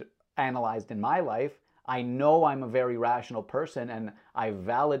and analyzed in my life. I know I'm a very rational person, and I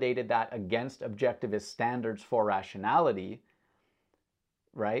validated that against objectivist standards for rationality,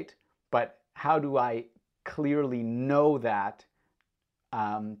 right? But how do I clearly know that,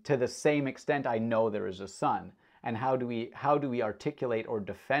 to the same extent I know there is a sun? And how do we articulate or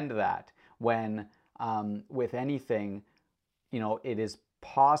defend that when, with anything, it is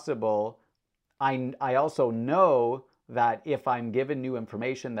possible. I also know that if I'm given new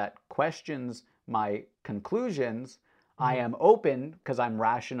information that questions my conclusions, I am open, because I'm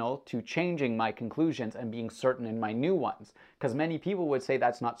rational, to changing my conclusions and being certain in my new ones. Because many people would say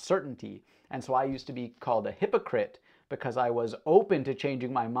that's not certainty. And so I used to be called a hypocrite because I was open to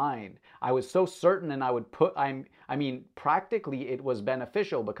changing my mind. I was so certain, and I would practically it was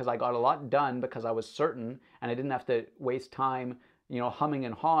beneficial because I got a lot done because I was certain, and I didn't have to waste time, humming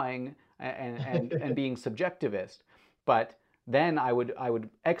and hawing and being subjectivist. But then I would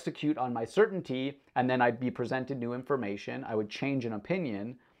execute on my certainty, and then I'd be presented new information. I would change an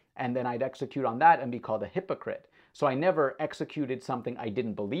opinion, and then I'd execute on that and be called a hypocrite. So I never executed something I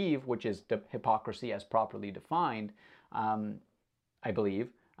didn't believe, which is hypocrisy as properly defined, I believe.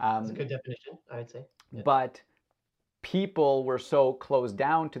 That's a good definition, I would say. Yeah. But people were so closed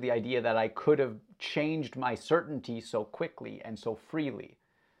down to the idea that I could have changed my certainty so quickly and so freely.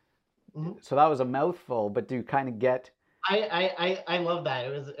 Mm-hmm. So that was a mouthful, but do you kind of get? I love that.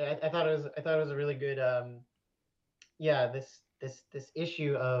 I thought it was a really good this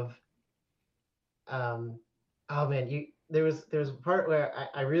issue of oh man, there was a part where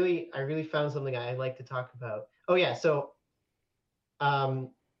I really found something I'd like to talk about. Oh yeah, so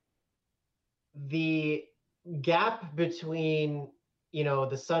the gap between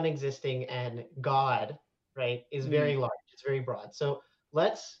the sun existing and God, right, is very large. It's very broad. So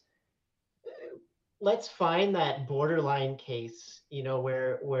let's find that borderline case,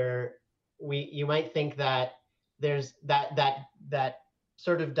 where you might think that there's that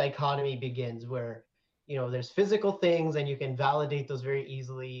sort of dichotomy begins, where there's physical things and you can validate those very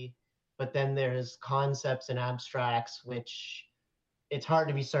easily, but then there's concepts and abstracts which it's hard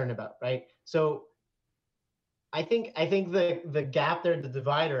to be certain about, right? So I think the gap there, the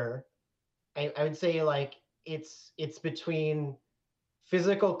divider, I would say, like, it's between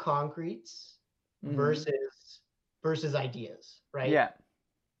physical concretes versus ideas, right?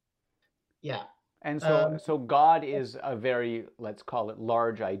 Yeah. And so God is a very, let's call it,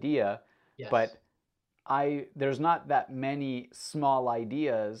 large idea. Yes. But there's not that many small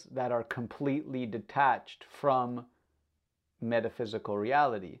ideas that are completely detached from metaphysical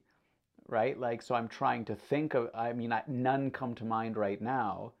reality, right? Like, so I'm trying to think of, none come to mind right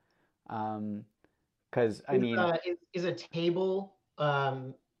now. Because is a table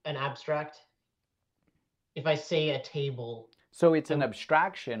an abstract? If I say a table, so it's an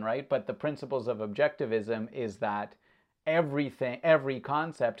abstraction, right? But the principles of objectivism is that every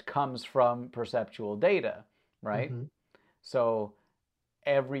concept comes from perceptual data, right? So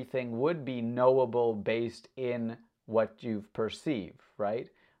everything would be knowable based in what you've perceived, right?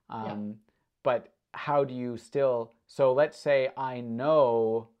 But how do you still, so let's say I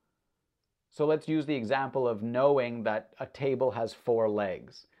know, so let's use the example of knowing that a table has 4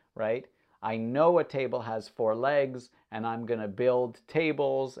 legs, right? I know a table has 4 legs, and I'm going to build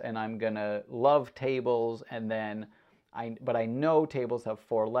tables, and I'm going to love tables, and then but I know tables have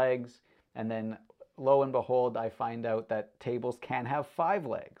 4 legs, and then lo and behold, I find out that tables can have 5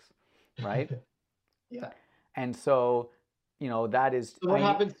 legs, right? Yeah. And so, that is... So what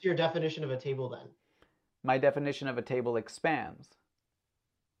happens to your definition of a table then? My definition of a table expands.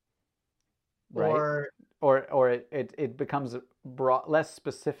 Right? Or it becomes less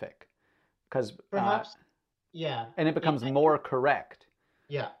specific. Because perhaps, yeah, and it becomes more correct.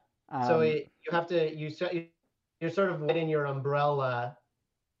 Yeah. So you have to you're sort of within your umbrella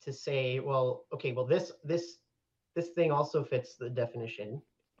to say, well, okay, well this thing also fits the definition.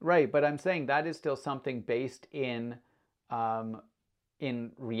 Right, but I'm saying that is still something based in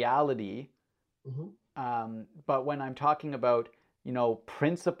reality. But when I'm talking about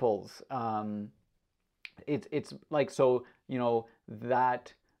principles. It's like, so,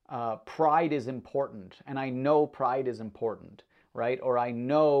 that pride is important, and I know pride is important, right? Or I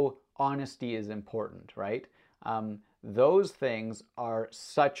know honesty is important, right? Those things are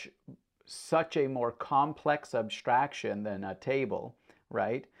such a more complex abstraction than a table,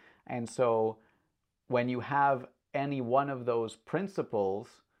 right? And so when you have any one of those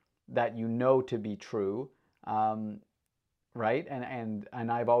principles that you know to be true, um, right? And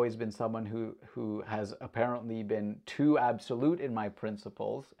I've always been someone who has apparently been too absolute in my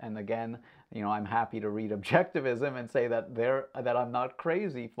principles. And again, I'm happy to read Objectivism and say that I'm not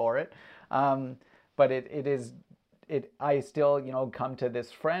crazy for it. But it is it I still, come to this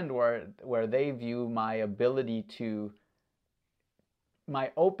friend where they view my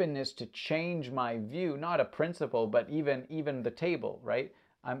openness to change my view, not a principle, but even the table, right?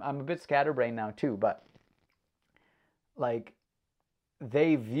 I'm a bit scatterbrained now too, but like,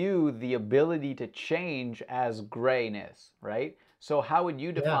 they view the ability to change as grayness, right? So how would you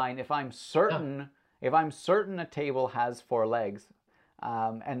Yeah. define, Yeah. if I'm certain a table has four legs,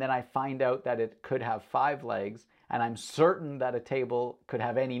 and then I find out that it could have five legs, and I'm certain that a table could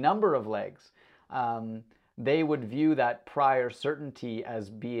have any number of legs, um, they would view that prior certainty as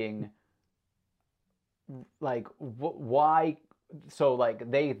being like, why? So like,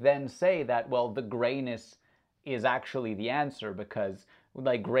 they then say that, well, the grayness is actually the answer, because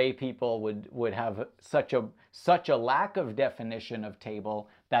like gray people would have such a lack of definition of table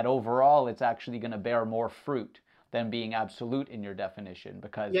that overall it's actually going to bear more fruit than being absolute in your definition,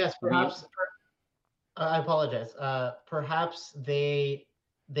 because Yes, we perhaps. I apologize. Perhaps they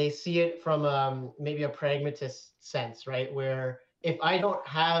see it from maybe a pragmatist sense, right? Where if I don't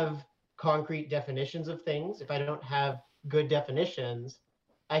have concrete definitions of things, if I don't have good definitions,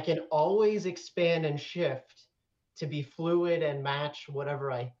 I can always expand and shift to be fluid and match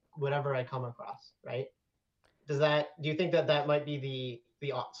whatever I come across, right? Do you think that that might be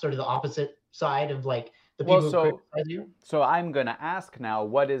the sort of the opposite side of like the well, people who so criticize you? I'm going to ask now,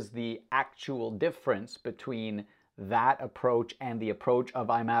 what is the actual difference between that approach and the approach of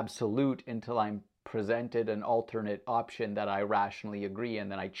I'm absolute until I'm presented an alternate option that I rationally agree,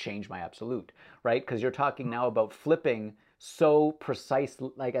 and then I change my absolute, right? Because you're talking now about flipping so precise,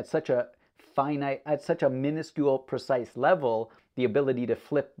 like at such a finite, at such a minuscule, precise level, the ability to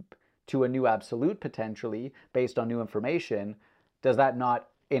flip to a new absolute potentially based on new information. Does that not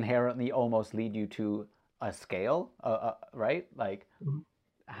inherently almost lead you to a scale, right? Like, Mhm.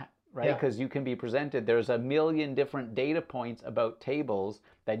 right? Yeah. Because you can be presented, there's a million different data points about tables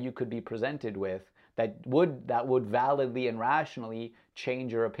that you could be presented with that would validly and rationally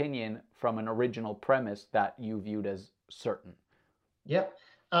change your opinion from an original premise that you viewed as certain. Yep.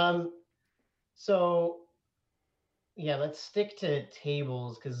 Um, so yeah, let's stick to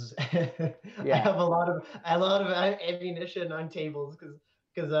tables because I Yeah. have a lot of ammunition on tables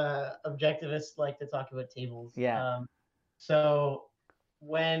because objectivists like to talk about tables. Yeah. So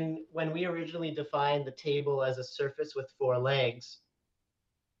when we originally defined the table as a surface with four legs,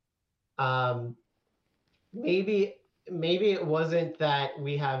 um, maybe maybe it wasn't that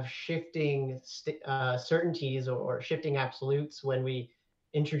we have shifting certainties or shifting absolutes when we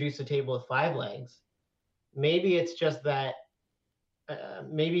introduce a table with five legs. Maybe it's just that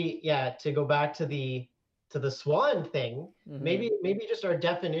maybe yeah, to go back to the swan thing, Hmm. maybe just our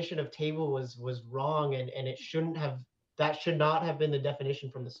definition of table was wrong, and it shouldn't have that should not have been the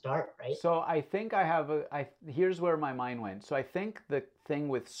definition from the start, right? So I think here's where my mind went. So I think the thing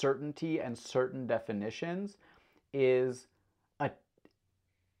with certainty and certain definitions is, a,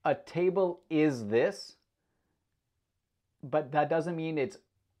 a table is this, but that doesn't mean it's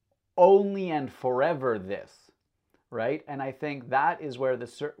only and forever this, right? And I think that is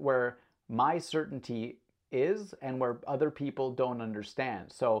where my certainty is, and where other people don't understand.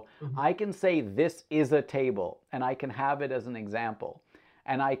 So Mhm. I can say this is a table, and I can have it as an example,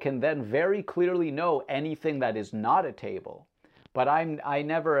 and I can then very clearly know anything that is not a table. But I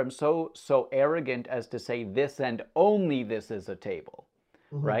never am so arrogant as to say this and only this is a table,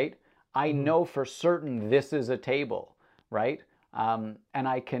 Mhm. right? I Mhm. know for certain this is a table, right? And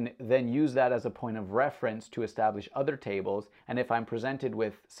I can then use that as a point of reference to establish other tables. And if I'm presented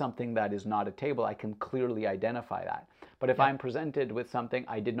with something that is not a table, I can clearly identify that. But if Yeah. I'm presented with something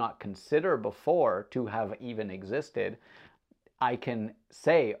I did not consider before to have even existed, I can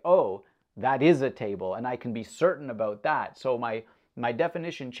say, oh, that is a table, and I can be certain about that. So my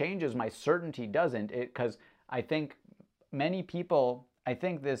definition changes, my certainty doesn't. It because I think many people, I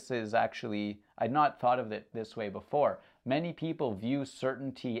think this is actually, I'd not thought of it this way before. Many people view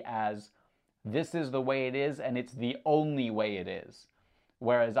certainty as this is the way it is and it's the only way it is.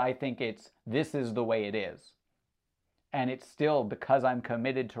 Whereas I think it's this is the way it is. And it's still, because I'm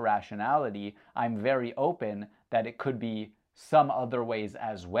committed to rationality, I'm very open that it could be some other ways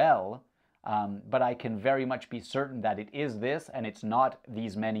as well. But I can very much be certain that it is this and it's not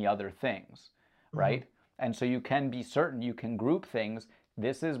these many other things, right? And so you can be certain, you can group things.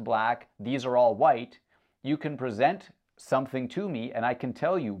 This is black, these are all white. You can present something to me and I can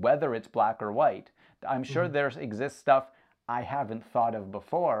tell you whether it's black or white. I'm sure there exists stuff I haven't thought of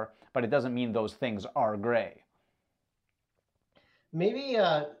before, but it doesn't mean those things are gray. Maybe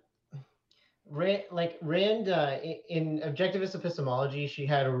Rand in objectivist epistemology, she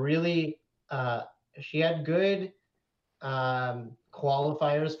had a really she had good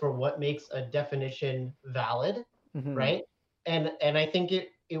qualifiers for what makes a definition valid, right? And I think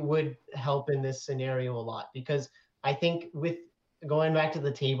it would help in this scenario a lot, because I think, with going back to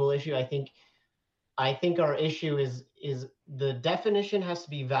the table issue, I think our issue is the definition has to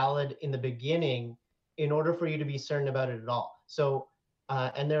be valid in the beginning in order for you to be certain about it at all. So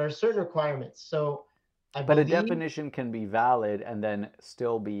and there are certain requirements. So I But a believe definition can be valid and then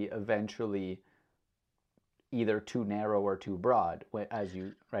still be eventually either too narrow or too broad. As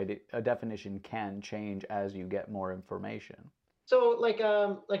you, right, a definition can change as you get more information. so, like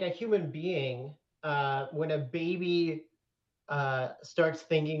a human being, when a baby starts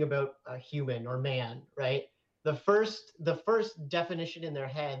thinking about a human or man, right? The first definition in their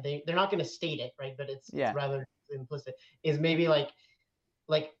head, they're not going to state it, right? But it's Yeah. rather implicit. Is maybe like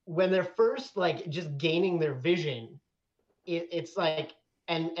when they're first like just gaining their vision, it's like,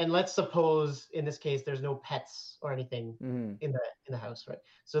 and let's suppose in this case there's no pets or anything in the house, right?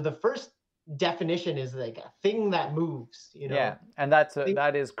 So the first definition is like a thing that moves, Yeah, and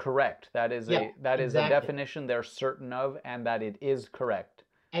that is correct. Yeah, that is a exactly. definition they're certain of, and that it is correct.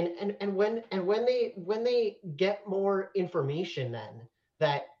 And when they get more information, then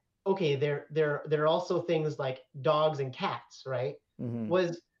that, okay, there are also things like dogs and cats, right?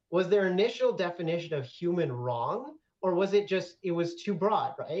 Was their initial definition of human wrong, or was it just, it was too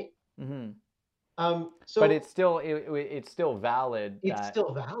broad, right? So But it's still valid. it's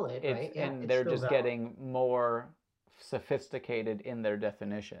still valid, right? Yeah, and it's they're still just valid. getting more sophisticated in their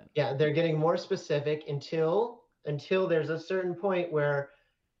definition. Yeah, they're getting more specific until there's a certain point where,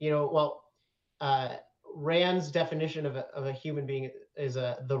 well, Rand's definition of a human being is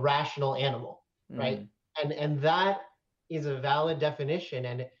the rational animal, right? And that is a valid definition,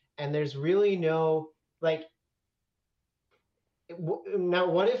 and there's really no, like, now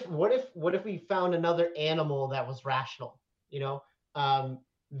what if we found another animal that was rational,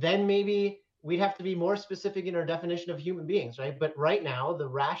 then maybe we'd have to be more specific in our definition of human beings, right? But right now, the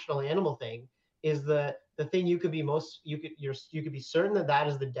rational animal thing is the thing you could be be certain that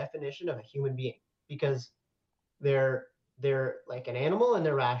is the definition of a human being, because they're like an animal and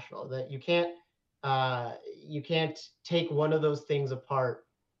they're rational. That you can't take one of those things apart,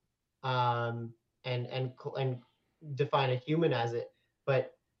 and define a human as it.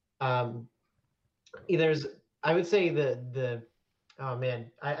 But there's, I would say, the oh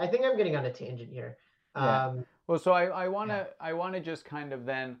man, I think I'm getting on a tangent here. Yeah. Well, so I want to just kind of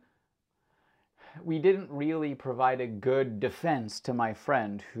then, we didn't really provide a good defense to my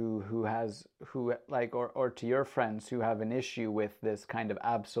friend who like, or to your friends who have an issue with this kind of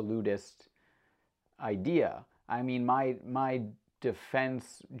absolutist idea. I mean, my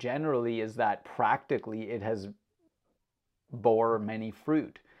defense generally is that practically it has bore many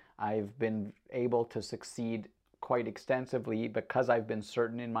fruit. I've been able to succeed quite extensively because I've been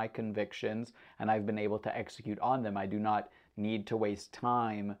certain in my convictions and I've been able to execute on them. I do not need to waste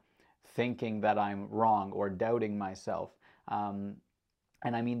time thinking that I'm wrong or doubting myself. And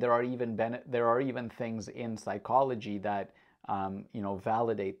I mean, there are even things in psychology that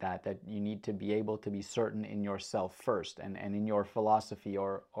validate that you need to be able to be certain in yourself first, and in your philosophy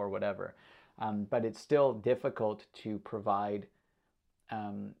or whatever. But it's still difficult to provide,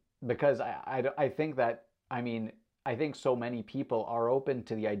 because I think that, I mean, I think so many people are open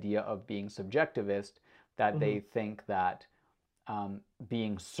to the idea of being subjectivist that they think that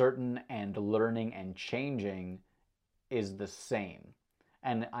being certain and learning and changing is the same.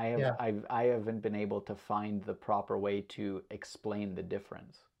 And I haven't been able to find the proper way to explain the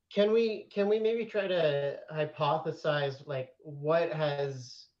difference. Can we maybe try to hypothesize, like, what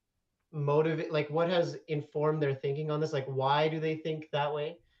has what has informed their thinking on this? Like, why do they think that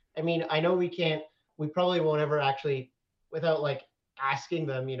way? I mean, I know we probably won't ever actually, without like asking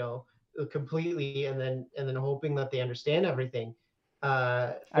them, completely, and then hoping that they understand everything,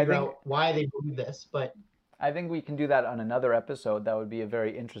 figure out why they believe this. But I think we can do that on another episode. That would be a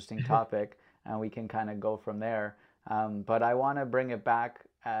very interesting topic. and we can kind of go from there. But I want to bring it back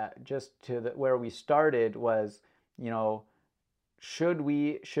just to where we started was, you know, should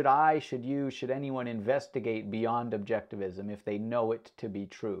you, should anyone investigate beyond objectivism if they know it to be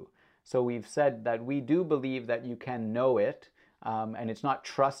true? So we've said that we do believe that you can know it, and it's not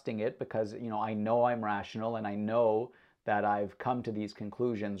trusting it because, you know, I know I'm rational and I know that I've come to these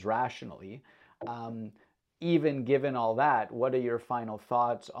conclusions rationally. Um, Even given all that, what are your final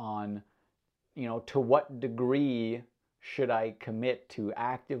thoughts on, you know, to what degree should I commit to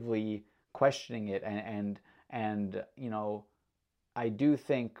actively questioning it and you know, I do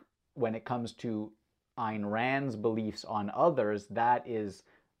think when it comes to Ayn Rand's beliefs on others, that is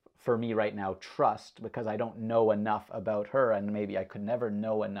for me right now trust, because I don't know enough about her, and maybe I could never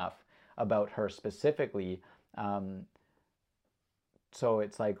know enough about her specifically. Um, so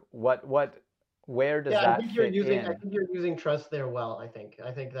it's like, where does Yeah, I that think you're fit using I in? think you're using trust there well. I think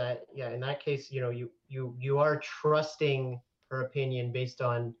that, yeah, in that case, you know, you are trusting her opinion based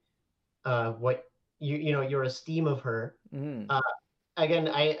on what you know, your esteem of her. Mm, Uh, Again,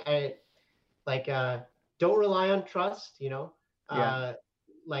 I like don't rely on trust, you know. yeah. Uh,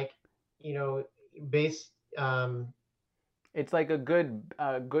 like, you know, base It's like a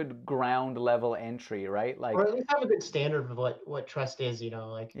good ground level entry, right? or Like, at least have a good standard of what trust is, you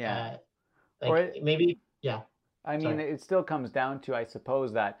know, yeah. Or like maybe, yeah, I mean, sorry. it still comes down to, I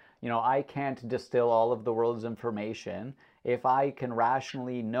suppose, that, you know, I can't distill all of the world's information. If I can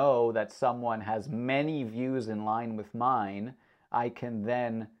rationally know that someone has many views in line with mine, I can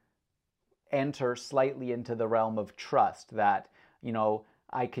then enter slightly into the realm of trust that, you know,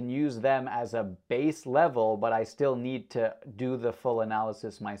 I can use them as a base level, but I still need to do the full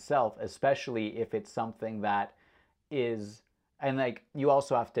analysis myself, especially if it's something that is, and like, you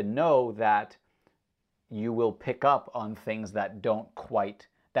also have to know that you will pick up on things that don't quite,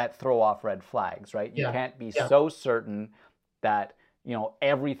 that throw off red flags, right? You Yeah, can't be yeah. so certain that, you know,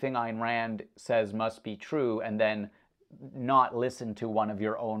 everything Ayn Rand says must be true and then not listen to one of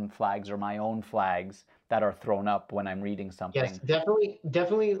your own flags or my own flags that are thrown up when I'm reading Yes, something.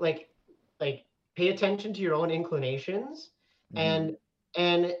 definitely like pay attention to your own inclinations, Mm-hmm. and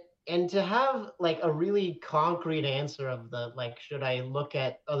and and to have like a really concrete answer of the, like, should I look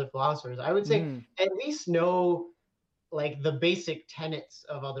at other philosophers? I would say Mm-hmm. at least know like the basic tenets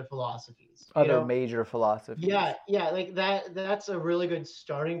of other philosophies, you Other know? major Yeah, philosophies. yeah, like that's a really good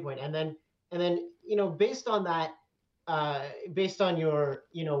starting point. And then, you know, based on that, based on your,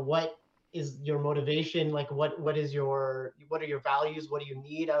 you know, what is your motivation, like what are your values, what do you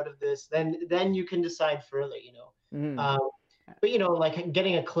need out of this, then you can decide further, you know. Mm-hmm. Um, but you know, like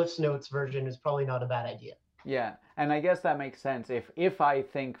getting a Cliff's Notes version is probably not a bad idea. Yeah, and I guess that makes sense. If I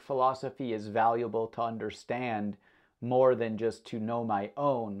think philosophy is valuable to understand more than just to know my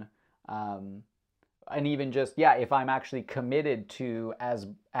own, um, and even just, yeah, if I'm actually committed to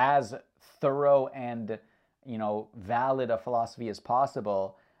as thorough and, you know, valid a philosophy as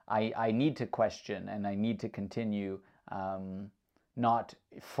possible, I need to question and I need to continue, um, not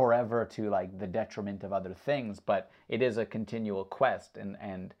forever to like the detriment of other things, but it is a continual quest.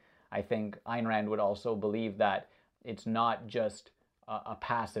 And I think Ayn Rand would also believe that it's not just a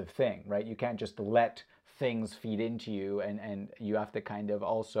passive thing, right? You can't just let things feed into you, and you have to kind of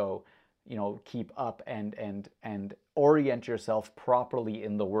also, you know, keep up and orient yourself properly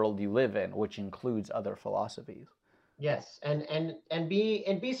in the world you live in, which includes other philosophies. Yes, and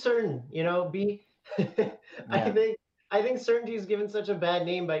be certain, you know, be I Yeah. think I think certainty is given such a bad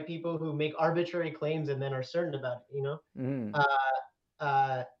name by people who make arbitrary claims and then are certain about it, you know. Mm. Uh,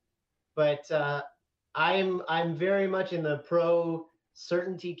 uh, but I'm very much in the pro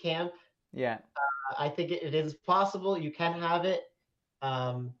certainty camp. Yeah. I think it is possible. You can have it.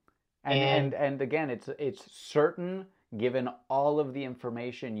 Um, And and again, it's certain given all of the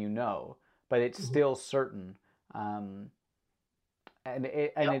information you know, but it's Mhm. still certain. Um, and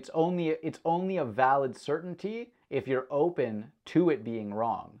Yep. it's only a valid certainty if you're open to it being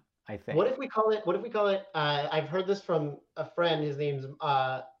wrong, I What think. if we call it? What if we call it? I've heard this from a friend. His name's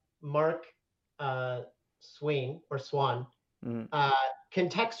Mark uh, Swain or Swan. Mm. Uh,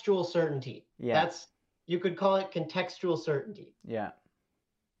 Contextual certainty. Yeah. That's, you could call it contextual certainty. Yeah.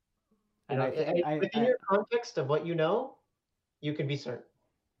 You And know, I think within your context of what you know, you can be certain.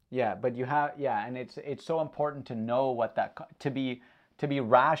 yeah, but you have, yeah, and it's so important to know what that to be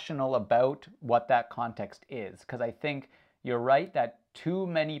rational about what that context is, because I think you're right that too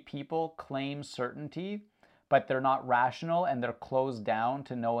many people claim certainty, but they're not rational and they're closed down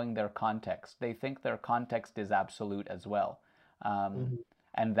to knowing their context. They think their context is absolute as well, um, Mhm.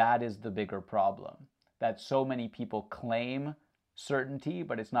 and that is the bigger problem. That so many people claim certainty,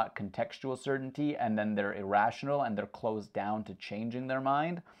 but it's not contextual certainty, and then they're irrational and they're closed down to changing their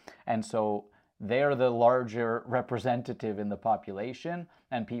mind. And so they're the larger representative in the population,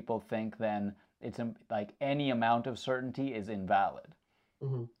 and people think then it's like any amount of certainty is invalid.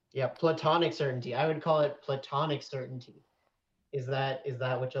 Mm-hmm. Yeah, platonic certainty. I would call it platonic certainty. Is that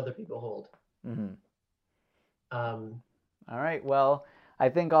which other people hold? Mm-hmm. Um, All right. Well, I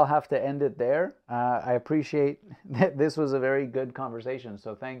think I'll have to end it there. I appreciate that this was a very good conversation,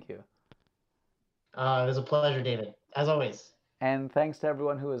 so thank you. it was a pleasure, David, as always. And thanks to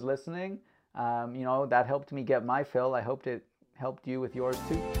everyone who is listening. That helped me get my fill. I hoped it helped you with yours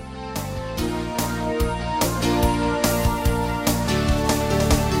too.